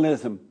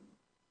capitalism?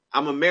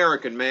 I'm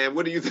American, man.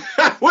 What do you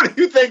what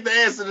do you think the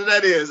answer to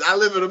that is? I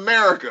live in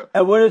America.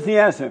 And what is the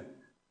answer?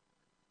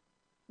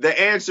 The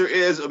answer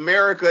is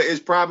America is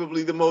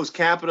probably the most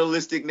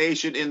capitalistic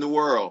nation in the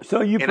world.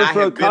 So you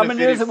prefer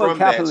communism or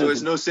capitalism? So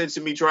there's no sense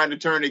in me trying to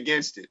turn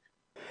against it.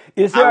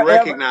 I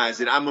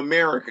recognize it. I'm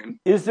American.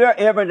 Is there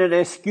ever an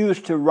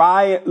excuse to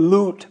riot,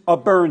 loot, or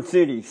burn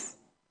cities?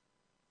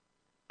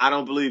 I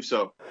don't believe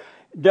so.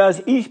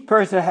 Does each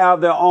person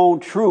have their own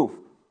truth,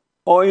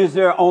 or is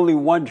there only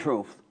one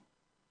truth?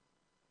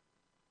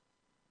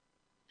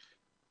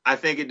 I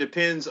think it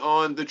depends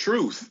on the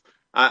truth.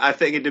 I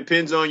think it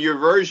depends on your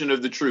version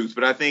of the truth,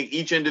 but I think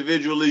each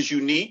individual is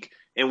unique,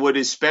 and what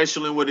is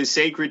special and what is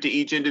sacred to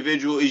each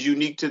individual is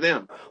unique to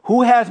them.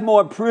 Who has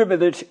more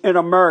privilege in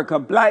America,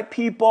 black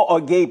people or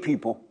gay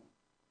people?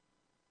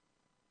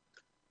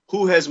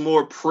 Who has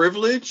more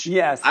privilege?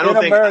 Yes, I don't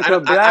in think America, I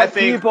black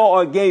think, people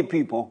or gay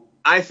people?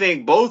 I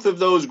think both of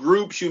those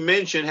groups you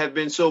mentioned have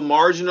been so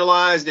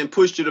marginalized and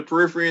pushed to the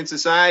periphery in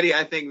society.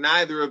 I think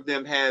neither of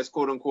them has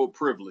quote unquote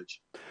privilege.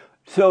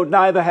 So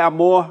neither have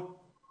more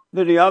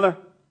than the other?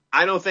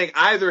 I don't think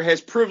either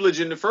has privilege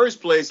in the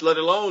first place, let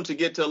alone to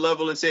get to a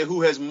level and say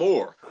who has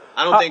more.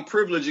 I don't think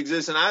privilege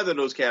exists in either of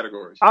those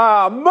categories.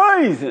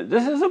 Amazing.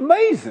 This is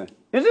amazing.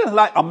 This is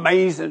like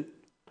amazing.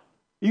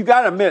 You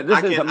got to admit, this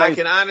is amazing. I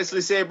can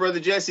honestly say,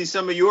 Brother Jesse,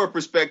 some of your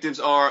perspectives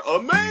are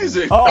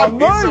amazing. Oh,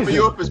 amazing. Some of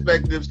your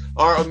perspectives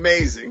are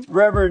amazing.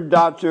 Reverend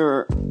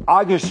Dr.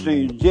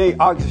 Augustine, J.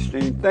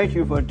 Augustine, thank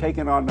you for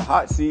taking on the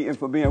hot seat and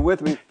for being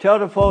with me. Tell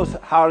the folks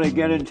how to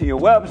get into your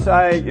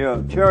website,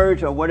 your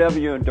church, or whatever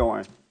you're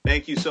doing.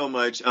 Thank you so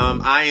much.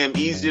 I am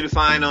easy to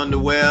find on the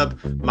web.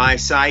 My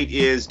site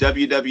is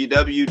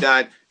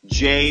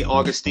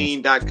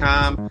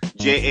www.jaugustine.com,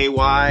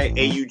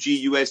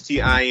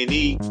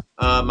 JAYAUGUSTINE.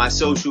 My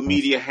social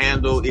media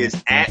handle is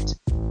at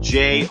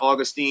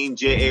jaugustine,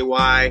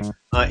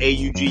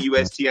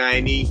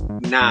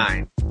 JAYAUGUSTINE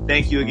 9.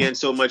 Thank you again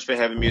so much for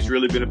having me. It's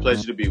really been a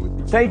pleasure to be with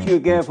you. Thank you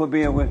again for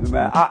being with me,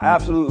 man. I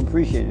absolutely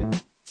appreciate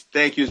it.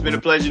 Thank you. It's been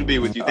a pleasure to be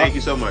with you. Thank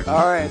you so much.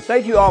 All right.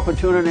 Thank you all for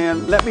tuning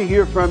in. Let me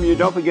hear from you.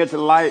 Don't forget to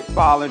like,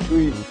 follow,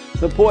 tweet,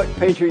 support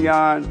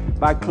Patreon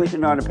by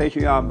clicking on the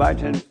Patreon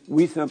button.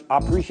 We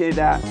appreciate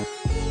that.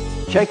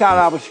 Check out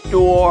our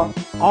store,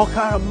 all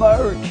kind of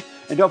merch.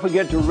 And don't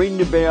forget to ring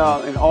the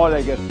bell and all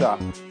that good stuff.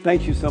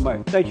 Thank you so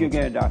much. Thank you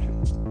again, Doctor.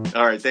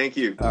 All right. Thank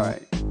you. All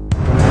right.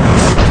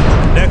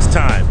 Next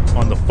time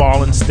on The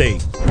Fallen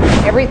State.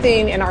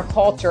 Everything in our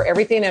culture,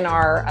 everything in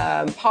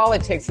our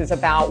politics is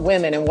about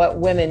women and what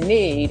women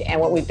need.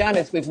 And what we've done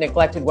is we've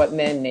neglected what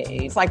men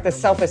need. It's like the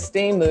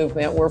self-esteem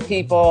movement where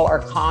people are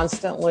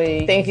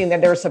constantly thinking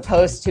that they're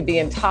supposed to be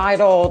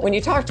entitled. When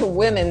you talk to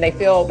women, they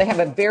feel they have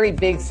a very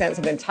big sense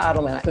of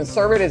entitlement.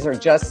 Conservatives are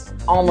just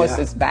almost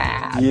as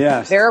bad.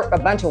 Yes. They're a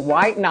bunch of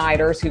white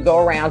knighters who go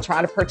around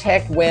trying to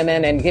protect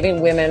women and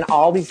giving women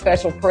all these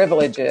special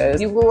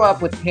privileges. You grew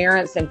up with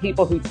parents and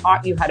people who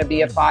taught you how to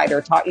be a fighter,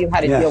 taught you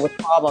how to deal with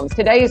problems.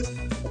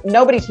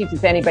 Nobody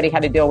teaches anybody how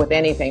to deal with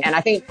anything. And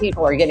I think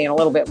people are getting a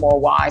little bit more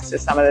wise to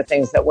some of the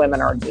things that women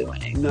are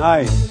doing.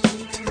 Nice.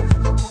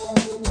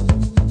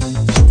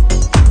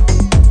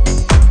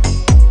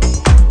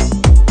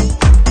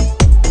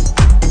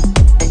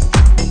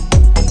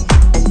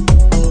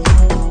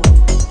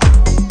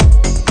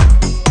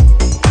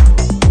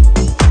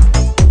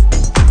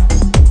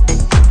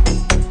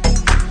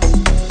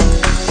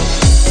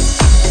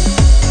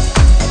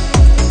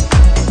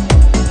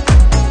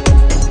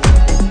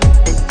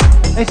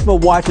 Thanks for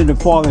watching The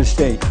Fallen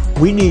State.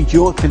 We need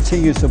your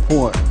continued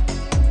support.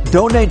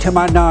 Donate to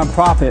my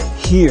nonprofit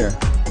here.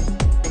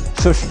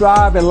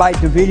 Subscribe and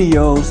like the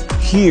videos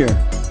here.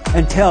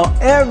 And tell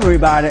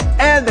everybody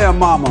and their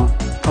mama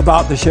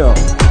about the show.